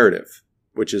this narrative,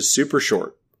 which is super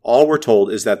short, all we're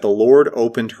told is that the Lord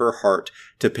opened her heart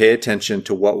to pay attention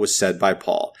to what was said by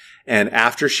Paul. And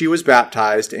after she was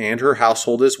baptized and her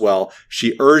household as well,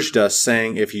 she urged us,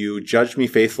 saying, if you judge me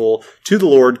faithful to the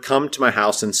Lord, come to my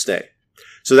house and stay.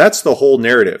 So that's the whole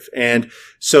narrative. And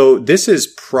so this is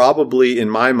probably, in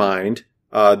my mind,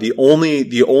 the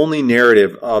only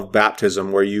narrative of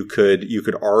baptism where you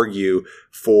could argue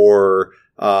for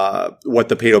what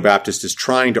the paedobaptist is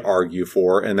trying to argue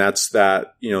for, and that's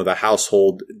that, the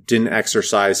household didn't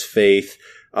exercise faith,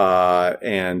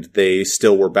 and they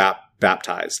still were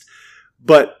baptized.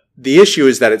 But the issue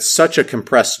is that it's such a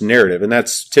compressed narrative, and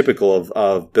that's typical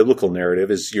of biblical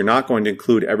narrative, is you're not going to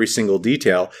include every single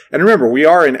detail. And remember, we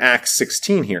are in Acts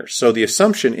 16 here. So the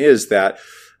assumption is that,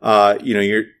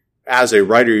 you're, as a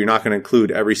writer, you're not going to include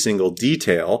every single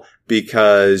detail,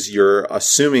 because you're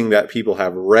assuming that people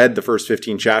have read the first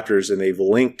 15 chapters and they've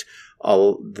linked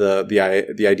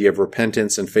the idea of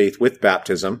repentance and faith with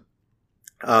baptism.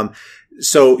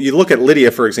 So you look at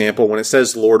Lydia, for example, when it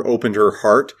says the Lord opened her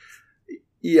heart.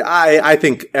 Yeah, I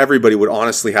think everybody would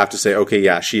honestly have to say, okay,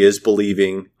 yeah, she is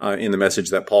believing in the message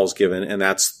that Paul's given, and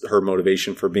that's her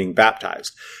motivation for being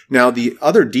baptized. Now, the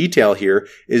other detail here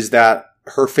is that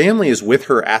her family is with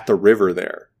her at the river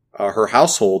there. Her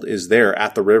household is there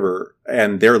at the river,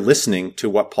 and they're listening to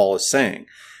what Paul is saying,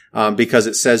 because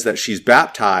it says that she's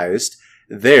baptized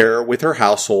there with her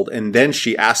household, and then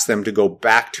she asks them to go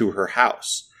back to her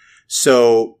house.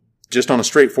 So just on a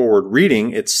straightforward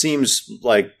reading, it seems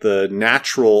like the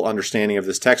natural understanding of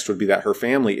this text would be that her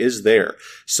family is there.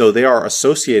 So they are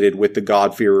associated with the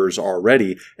God-fearers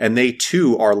already, and they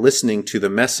too are listening to the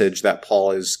message that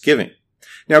Paul is giving.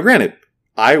 Now, granted,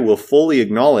 I will fully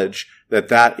acknowledge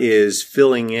that is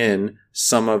filling in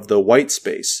some of the white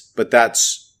space, but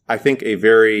that's, I think, a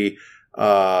very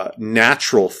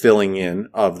natural filling in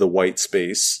of the white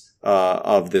space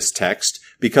of this text,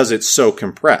 because it's so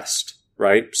compressed,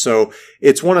 right? So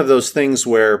it's one of those things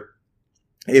where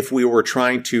if we were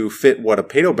trying to fit what a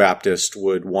paedobaptist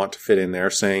would want to fit in there,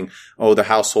 saying, oh, the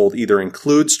household either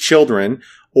includes children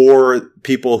or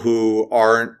people who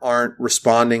aren't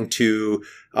responding to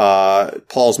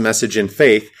Paul's message in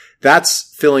faith,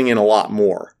 that's filling in a lot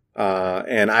more.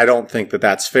 And I don't think that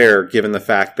that's fair, given the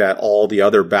fact that all the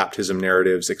other baptism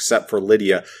narratives, except for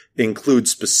Lydia, include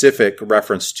specific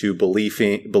reference to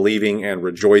believing and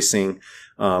rejoicing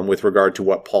with regard to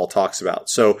what Paul talks about.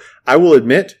 So I will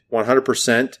admit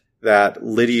 100% that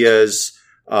Lydia's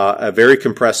a very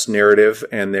compressed narrative,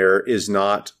 and there is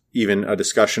not even a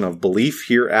discussion of belief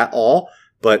here at all,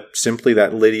 but simply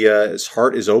that Lydia's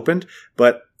heart is opened.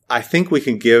 But I think we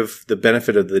can give the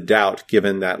benefit of the doubt,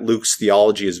 given that Luke's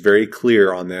theology is very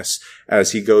clear on this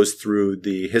as he goes through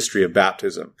the history of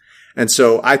baptism. And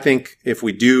so I think if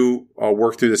we do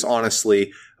work through this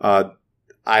honestly,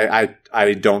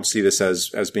 I don't see this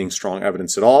as being strong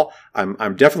evidence at all.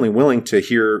 I'm definitely willing to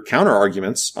hear counter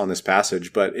arguments on this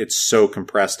passage, but it's so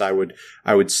compressed. I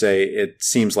would say it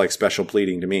seems like special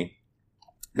pleading to me.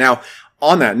 Now,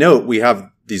 on that note, we have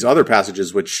these other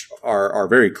passages which are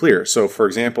very clear. So, for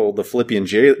example, the Philippian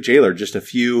jailer, just a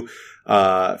few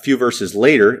verses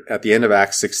later, at the end of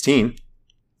Acts 16,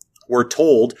 we're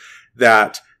told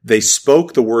that they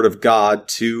spoke the word of God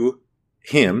to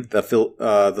him,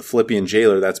 the Philippian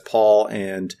jailer. That's Paul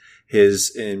and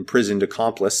his imprisoned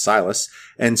accomplice Silas.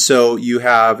 And so you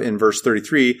have in verse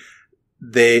 33.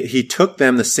 He took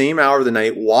them the same hour of the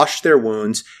night, washed their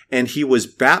wounds, and he was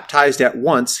baptized at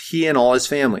once, he and all his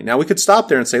family. Now we could stop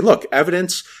there and say, look,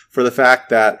 evidence for the fact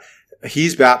that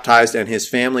he's baptized and his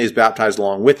family is baptized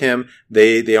along with him.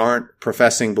 They aren't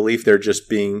professing belief. They're just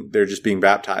being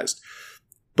baptized.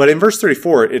 But in verse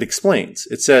 34, it explains.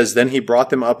 It says, then he brought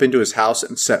them up into his house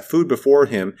and set food before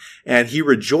him, and he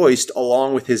rejoiced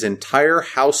along with his entire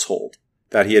household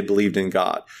that he had believed in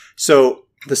God. So,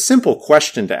 the simple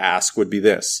question to ask would be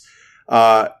this.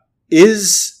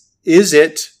 Is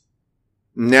it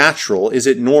natural? Is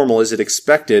it normal? Is it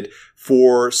expected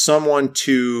for someone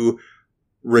to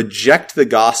reject the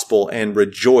gospel and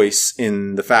rejoice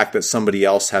in the fact that somebody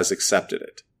else has accepted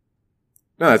it?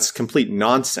 No, that's complete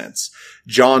nonsense.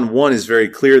 John 1 is very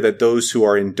clear that those who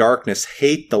are in darkness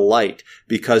hate the light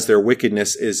because their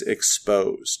wickedness is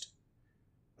exposed.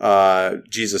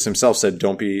 Jesus himself said,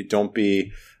 don't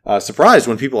be surprised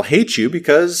when people hate you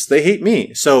because they hate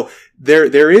me. So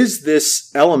there is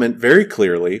this element very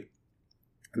clearly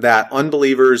that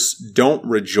unbelievers don't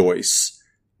rejoice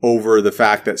over the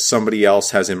fact that somebody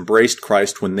else has embraced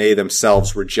Christ when they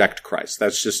themselves reject Christ.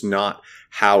 That's just not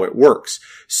how it works.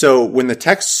 So when the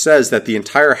text says that the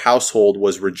entire household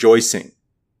was rejoicing,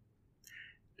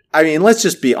 I mean, let's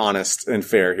just be honest and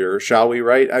fair here, shall we,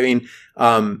 right? I mean,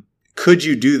 could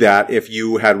you do that if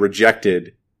you had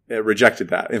rejected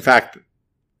that? In fact,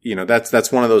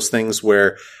 that's one of those things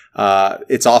where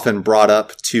it's often brought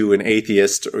up to an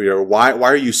atheist, why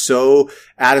are you so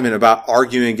adamant about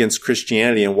arguing against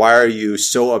Christianity, and why are you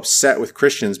so upset with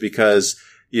Christians? Because,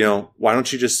 why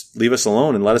don't you just leave us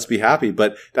alone and let us be happy?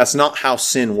 But that's not how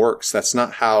sin works. That's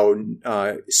not how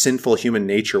sinful human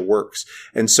nature works.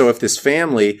 And so if this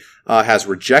family has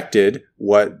rejected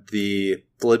what the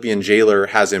Philippian jailer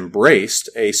has embraced,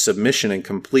 a submission and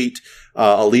complete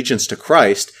allegiance to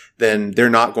Christ, then they're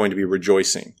not going to be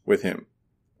rejoicing with him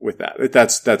with that.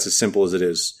 That's as simple as it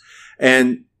is.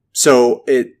 And so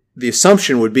the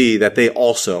assumption would be that they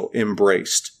also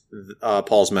embraced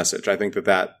Paul's message. I think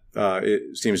that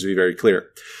it seems to be very clear.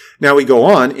 Now we go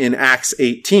on in Acts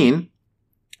 18.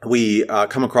 We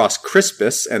come across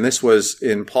Crispus, and this was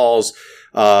in Paul's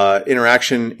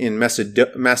interaction in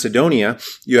Macedonia.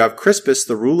 You have Crispus,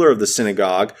 the ruler of the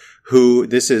synagogue, who,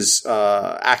 this is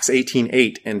Acts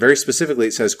 18:8, and very specifically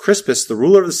it says, Crispus, the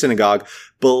ruler of the synagogue,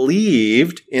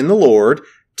 believed in the Lord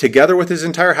together with his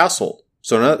entire household.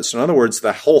 So in other words,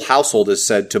 the whole household is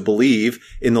said to believe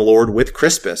in the Lord with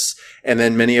Crispus. And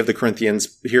then many of the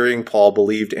Corinthians, hearing Paul,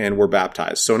 believed and were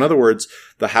baptized. So in other words,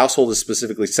 the household is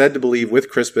specifically said to believe with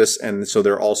Crispus, and so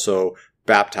they're also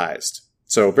baptized.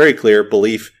 So very clear,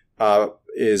 belief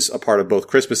is a part of both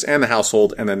Crispus and the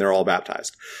household, and then they're all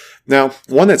baptized. Now,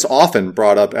 one that's often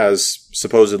brought up as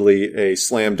supposedly a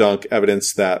slam dunk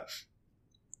evidence that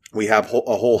we have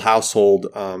a whole household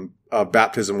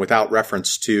baptism without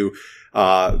reference to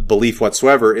belief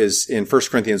whatsoever is in 1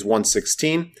 Corinthians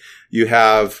 1:16. You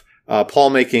have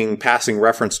Paul making passing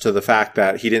reference to the fact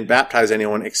that he didn't baptize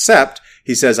anyone except,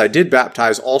 he says, I did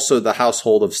baptize also the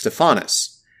household of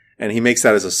Stephanas. And he makes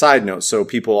that as a side note. So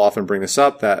people often bring this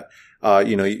up that,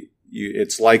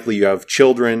 it's likely you have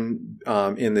children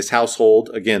in this household.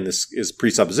 Again, this is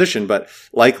presupposition, but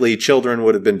likely children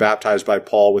would have been baptized by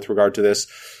Paul with regard to this.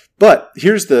 But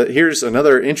here's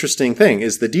another interesting thing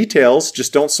is the details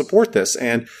just don't support this.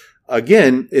 And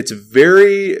again, it's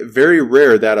very, very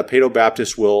rare that a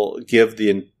paedobaptist will give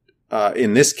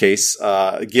in this case,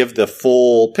 give the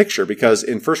full picture, because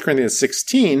in 1 Corinthians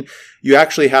 16, you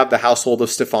actually have the household of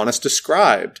Stephanas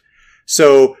described.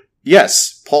 So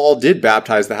yes, Paul did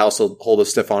baptize the household of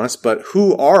Stephanas, but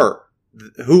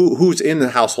who's in the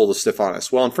household of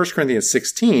Stephanas? Well, in 1 Corinthians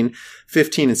 16,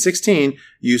 15 and 16,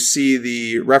 you see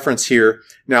the reference here.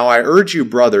 Now I urge you,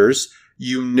 brothers,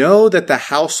 you know that the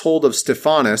household of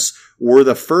Stephanas were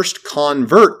the first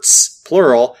converts,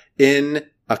 plural, in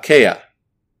Achaia.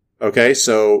 Okay,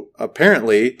 so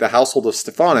apparently the household of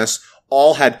Stephanas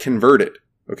all had converted.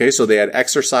 Okay, so they had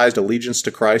exercised allegiance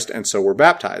to Christ and so were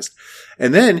baptized.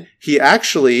 And then he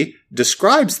actually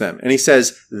describes them and he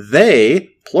says, they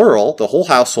plural, the whole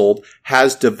household,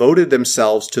 has devoted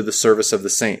themselves to the service of the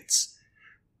saints.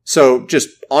 So just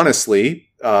honestly,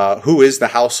 who is the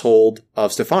household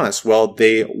of Stephanas? Well,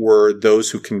 they were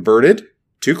those who converted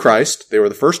to Christ. They were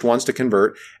the first ones to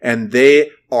convert, and they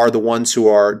are the ones who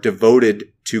are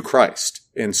devoted to Christ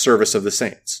in service of the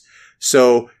saints.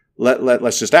 So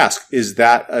let's just ask, is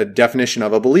that a definition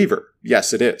of a believer?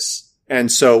 Yes, it is.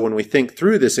 And so when we think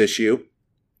through this issue,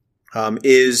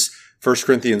 is 1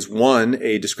 Corinthians 1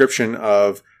 a description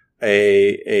of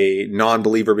a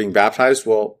non-believer being baptized?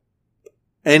 Well,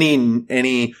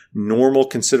 any normal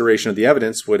consideration of the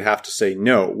evidence would have to say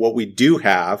no. What we do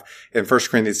have in 1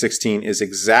 Corinthians 16 is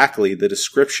exactly the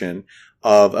description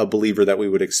of a believer that we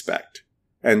would expect.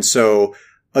 And so,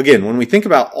 again, when we think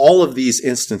about all of these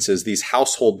instances, these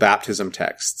household baptism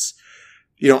texts,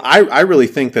 I really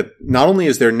think that not only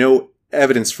is there no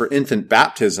evidence for infant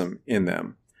baptism in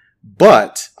them,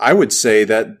 but I would say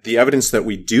that the evidence that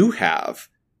we do have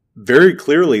very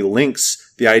clearly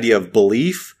links the idea of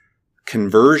belief,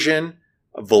 conversion,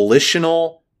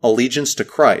 volitional allegiance to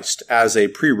Christ as a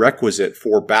prerequisite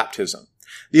for baptism.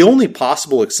 The only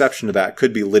possible exception to that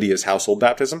could be Lydia's household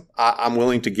baptism. I'm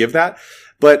willing to give that,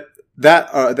 but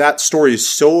that story is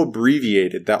so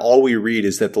abbreviated that all we read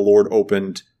is that the Lord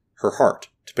opened her heart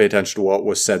to pay attention to what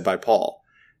was said by Paul.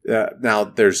 Now,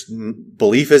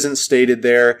 belief isn't stated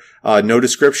there, no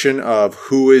description of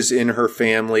who is in her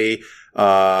family,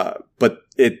 but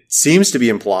it seems to be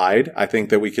implied, I think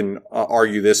that we can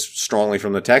argue this strongly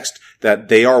from the text, that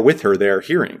they are with her, they're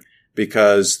hearing,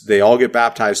 because they all get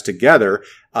baptized together,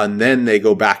 and then they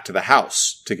go back to the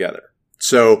house together.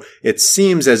 So it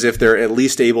seems as if they're at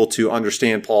least able to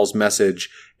understand Paul's message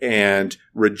and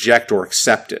reject or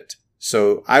accept it.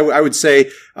 So I would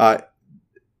say,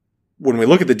 when we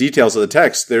look at the details of the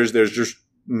text, there's just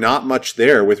not much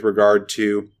there with regard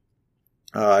to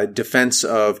defense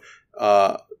of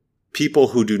people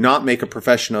who do not make a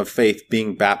profession of faith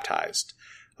being baptized.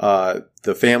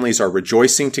 The families are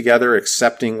rejoicing together,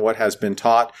 accepting what has been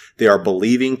taught. They are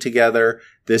believing together.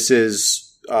 This is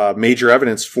major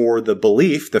evidence for the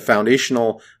belief, the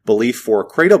foundational belief for a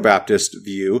paedobaptist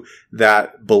view,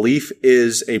 that belief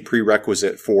is a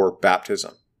prerequisite for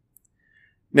baptism.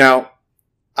 Now,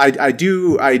 I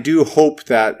do hope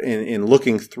that in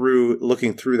looking through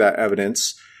that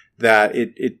evidence, that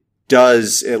it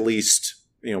does at least,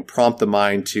 prompt the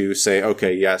mind to say,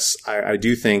 okay, yes, I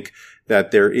do think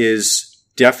that there is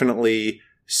definitely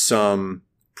some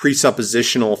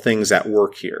presuppositional things at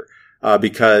work here.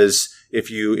 Because if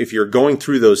you're going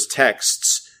through those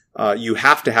texts, you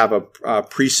have to have a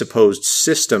presupposed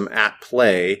system at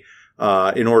play,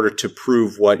 in order to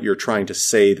prove what you're trying to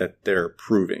say that they're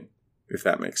proving, if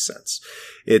that makes sense.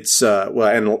 It's,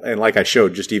 and like I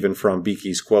showed just even from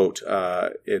Beaky's quote,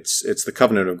 it's the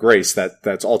covenant of grace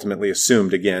that's ultimately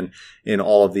assumed again in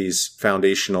all of these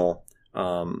foundational,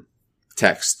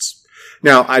 texts.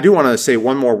 Now, I do want to say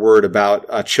one more word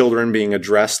about children being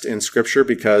addressed in Scripture,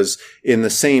 because in the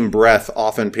same breath,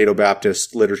 often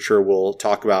paedobaptist literature will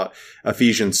talk about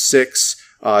Ephesians 6,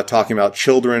 talking about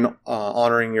children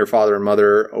honoring your father and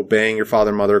mother, obeying your father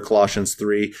and mother, Colossians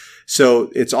 3.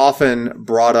 So it's often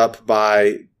brought up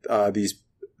by the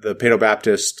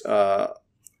paedobaptist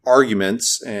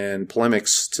arguments and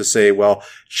polemics to say, well,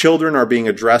 children are being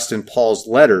addressed in Paul's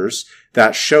letters.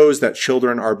 That shows that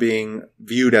children are being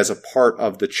viewed as a part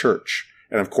of the church.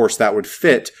 And of course, that would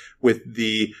fit with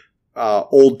the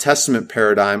Old Testament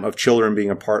paradigm of children being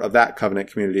a part of that covenant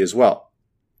community as well.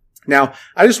 Now,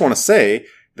 I just want to say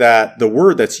that the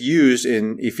word that's used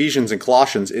in Ephesians and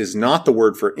Colossians is not the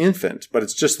word for infant, but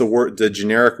it's just the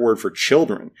generic word for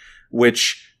children,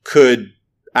 which could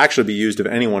actually be used of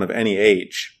anyone of any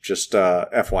age, just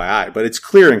FYI. But it's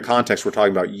clear in context we're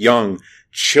talking about young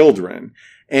children.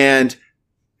 And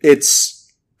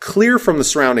it's clear from the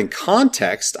surrounding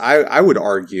context, I would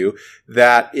argue,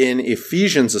 that in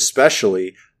Ephesians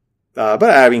especially, but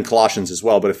I mean Colossians as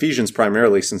well, but Ephesians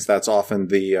primarily, since that's often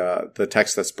the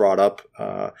text that's brought up,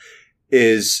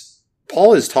 is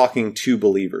Paul is talking to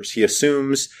believers. He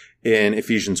assumes in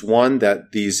Ephesians 1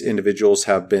 that these individuals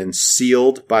have been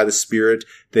sealed by the Spirit.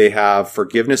 They have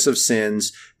forgiveness of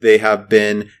sins. They have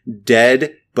been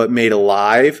dead but made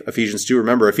alive. Ephesians 2.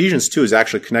 Remember, Ephesians 2 is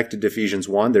actually connected to Ephesians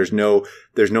 1. There's no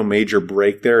major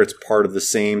break there. It's part of the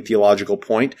same theological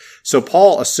point. So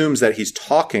Paul assumes that he's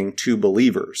talking to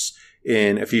believers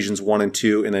in Ephesians 1 and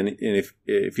 2. And then in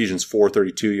Ephesians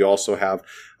 4:32, you also have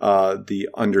the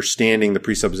understanding, the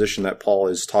presupposition that Paul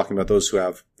is talking about those who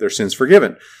have their sins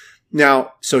forgiven.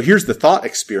 Now, so here's the thought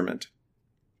experiment.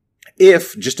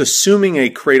 If, just assuming a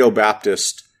credo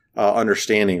Baptist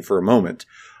understanding for a moment,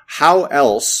 how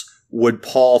else would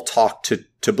Paul talk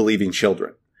to believing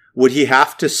children? Would he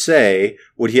have to say,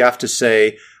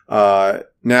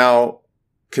 now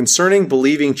concerning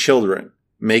believing children,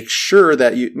 make sure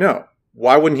that no.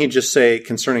 Why wouldn't he just say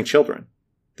concerning children?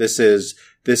 This is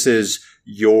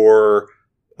your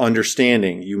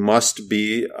understanding. You must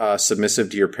be submissive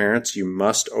to your parents. You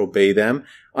must obey them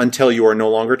until you are no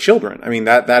longer children. I mean,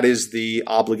 that is the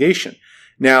obligation.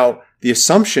 Now, the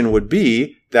assumption would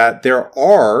be that there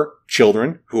are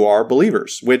children who are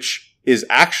believers, which is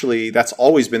actually, that's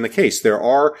always been the case.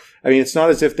 It's not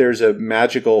as if there's a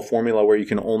magical formula where you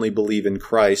can only believe in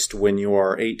Christ when you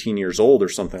are 18 years old or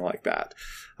something like that.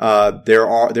 There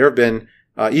have been,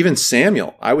 even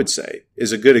Samuel, I would say,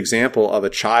 is a good example of a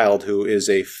child who is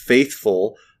a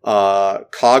faithful,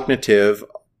 cognitive,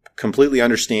 completely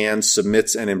understands,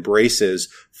 submits, and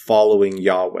embraces following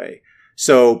Yahweh.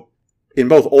 So in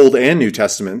both Old and New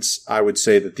Testaments, I would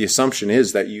say that the assumption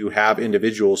is that you have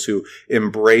individuals who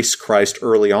embrace Christ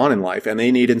early on in life and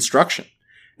they need instruction.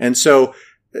 And so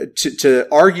to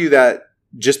argue that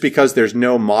just because there's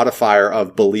no modifier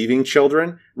of believing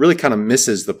children really kind of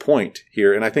misses the point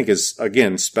here. And I think is,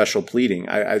 again, special pleading.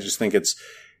 I just think it's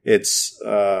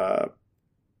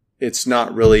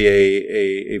not really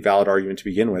a valid argument to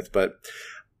begin with. But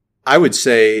I would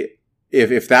say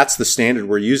if that's the standard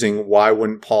we're using, why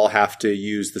wouldn't Paul have to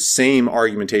use the same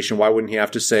argumentation? Why wouldn't he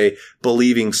have to say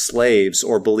believing slaves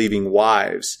or believing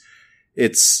wives?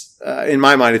 It's, in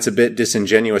my mind, it's a bit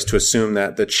disingenuous to assume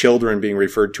that the children being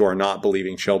referred to are not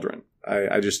believing children.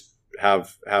 I just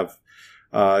have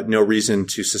no reason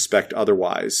to suspect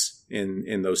otherwise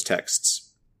in those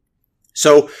texts.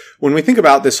 So when we think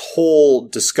about this whole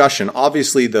discussion,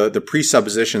 obviously the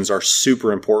presuppositions are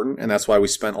super important, and that's why we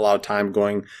spent a lot of time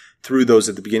going through those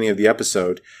at the beginning of the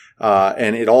episode.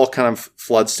 And it all kind of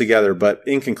floods together. But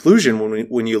in conclusion,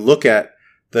 when you look at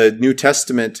the New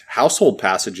Testament household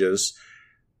passages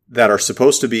that are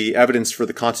supposed to be evidence for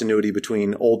the continuity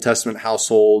between Old Testament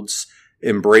households,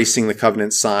 embracing the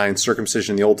covenant sign,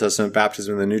 circumcision in the Old Testament,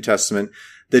 baptism in the New Testament,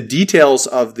 the details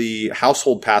of the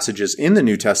household passages in the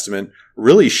New Testament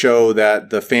really show that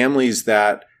the families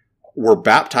that were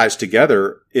baptized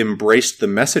together embraced the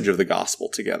message of the gospel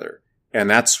together. And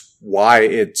that's why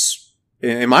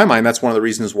in my mind, that's one of the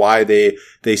reasons why they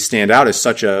stand out as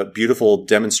such a beautiful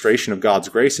demonstration of God's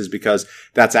grace, is because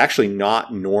that's actually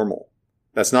not normal.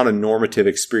 That's not a normative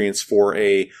experience for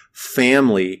a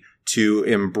family to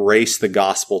embrace the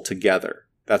gospel together.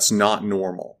 That's not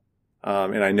normal.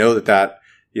 And I know that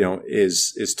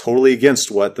is totally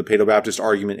against what the paedobaptist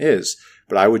argument is.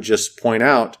 But I would just point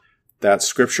out that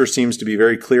scripture seems to be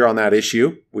very clear on that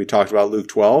issue. We talked about Luke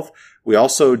 12. We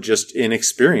also just in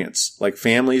experience, like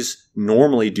families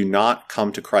normally do not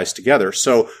come to Christ together.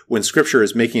 So when scripture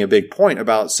is making a big point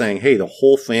about saying, hey, the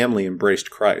whole family embraced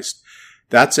Christ,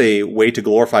 that's a way to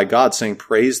glorify God, saying,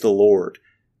 praise the Lord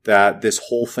that this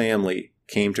whole family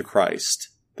came to Christ.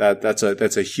 That's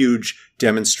a huge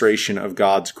demonstration of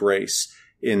God's grace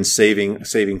in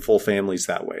saving full families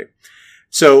that way.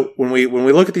 So when we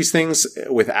look at these things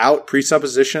without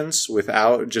presuppositions,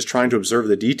 without just trying to observe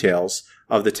the details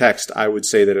of the text, I would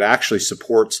say that it actually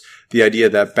supports the idea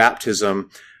that baptism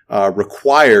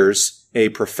requires a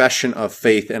profession of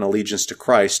faith and allegiance to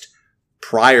Christ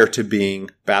prior to being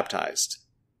baptized.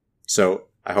 So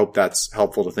I hope that's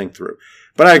helpful to think through.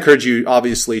 But I encourage you,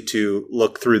 obviously, to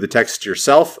look through the text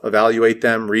yourself, evaluate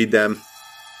them, read them.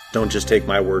 Don't just take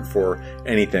my word for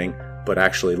anything, but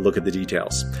actually look at the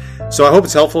details. So I hope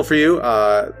it's helpful for you.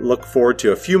 Look forward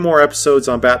to a few more episodes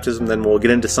on baptism, then we'll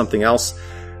get into something else.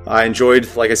 I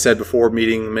enjoyed, like I said before,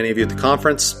 meeting many of you at the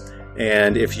conference.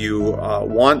 And if you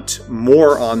want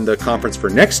more on the conference for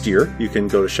next year, you can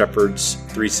go to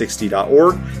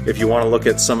shepherds360.org. If you want to look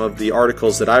at some of the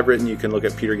articles that I've written, you can look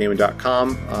at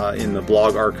petergaming.com in the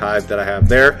blog archive that I have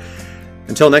there.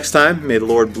 Until next time, may the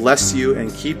Lord bless you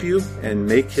and keep you and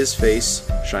make his face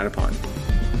shine upon you.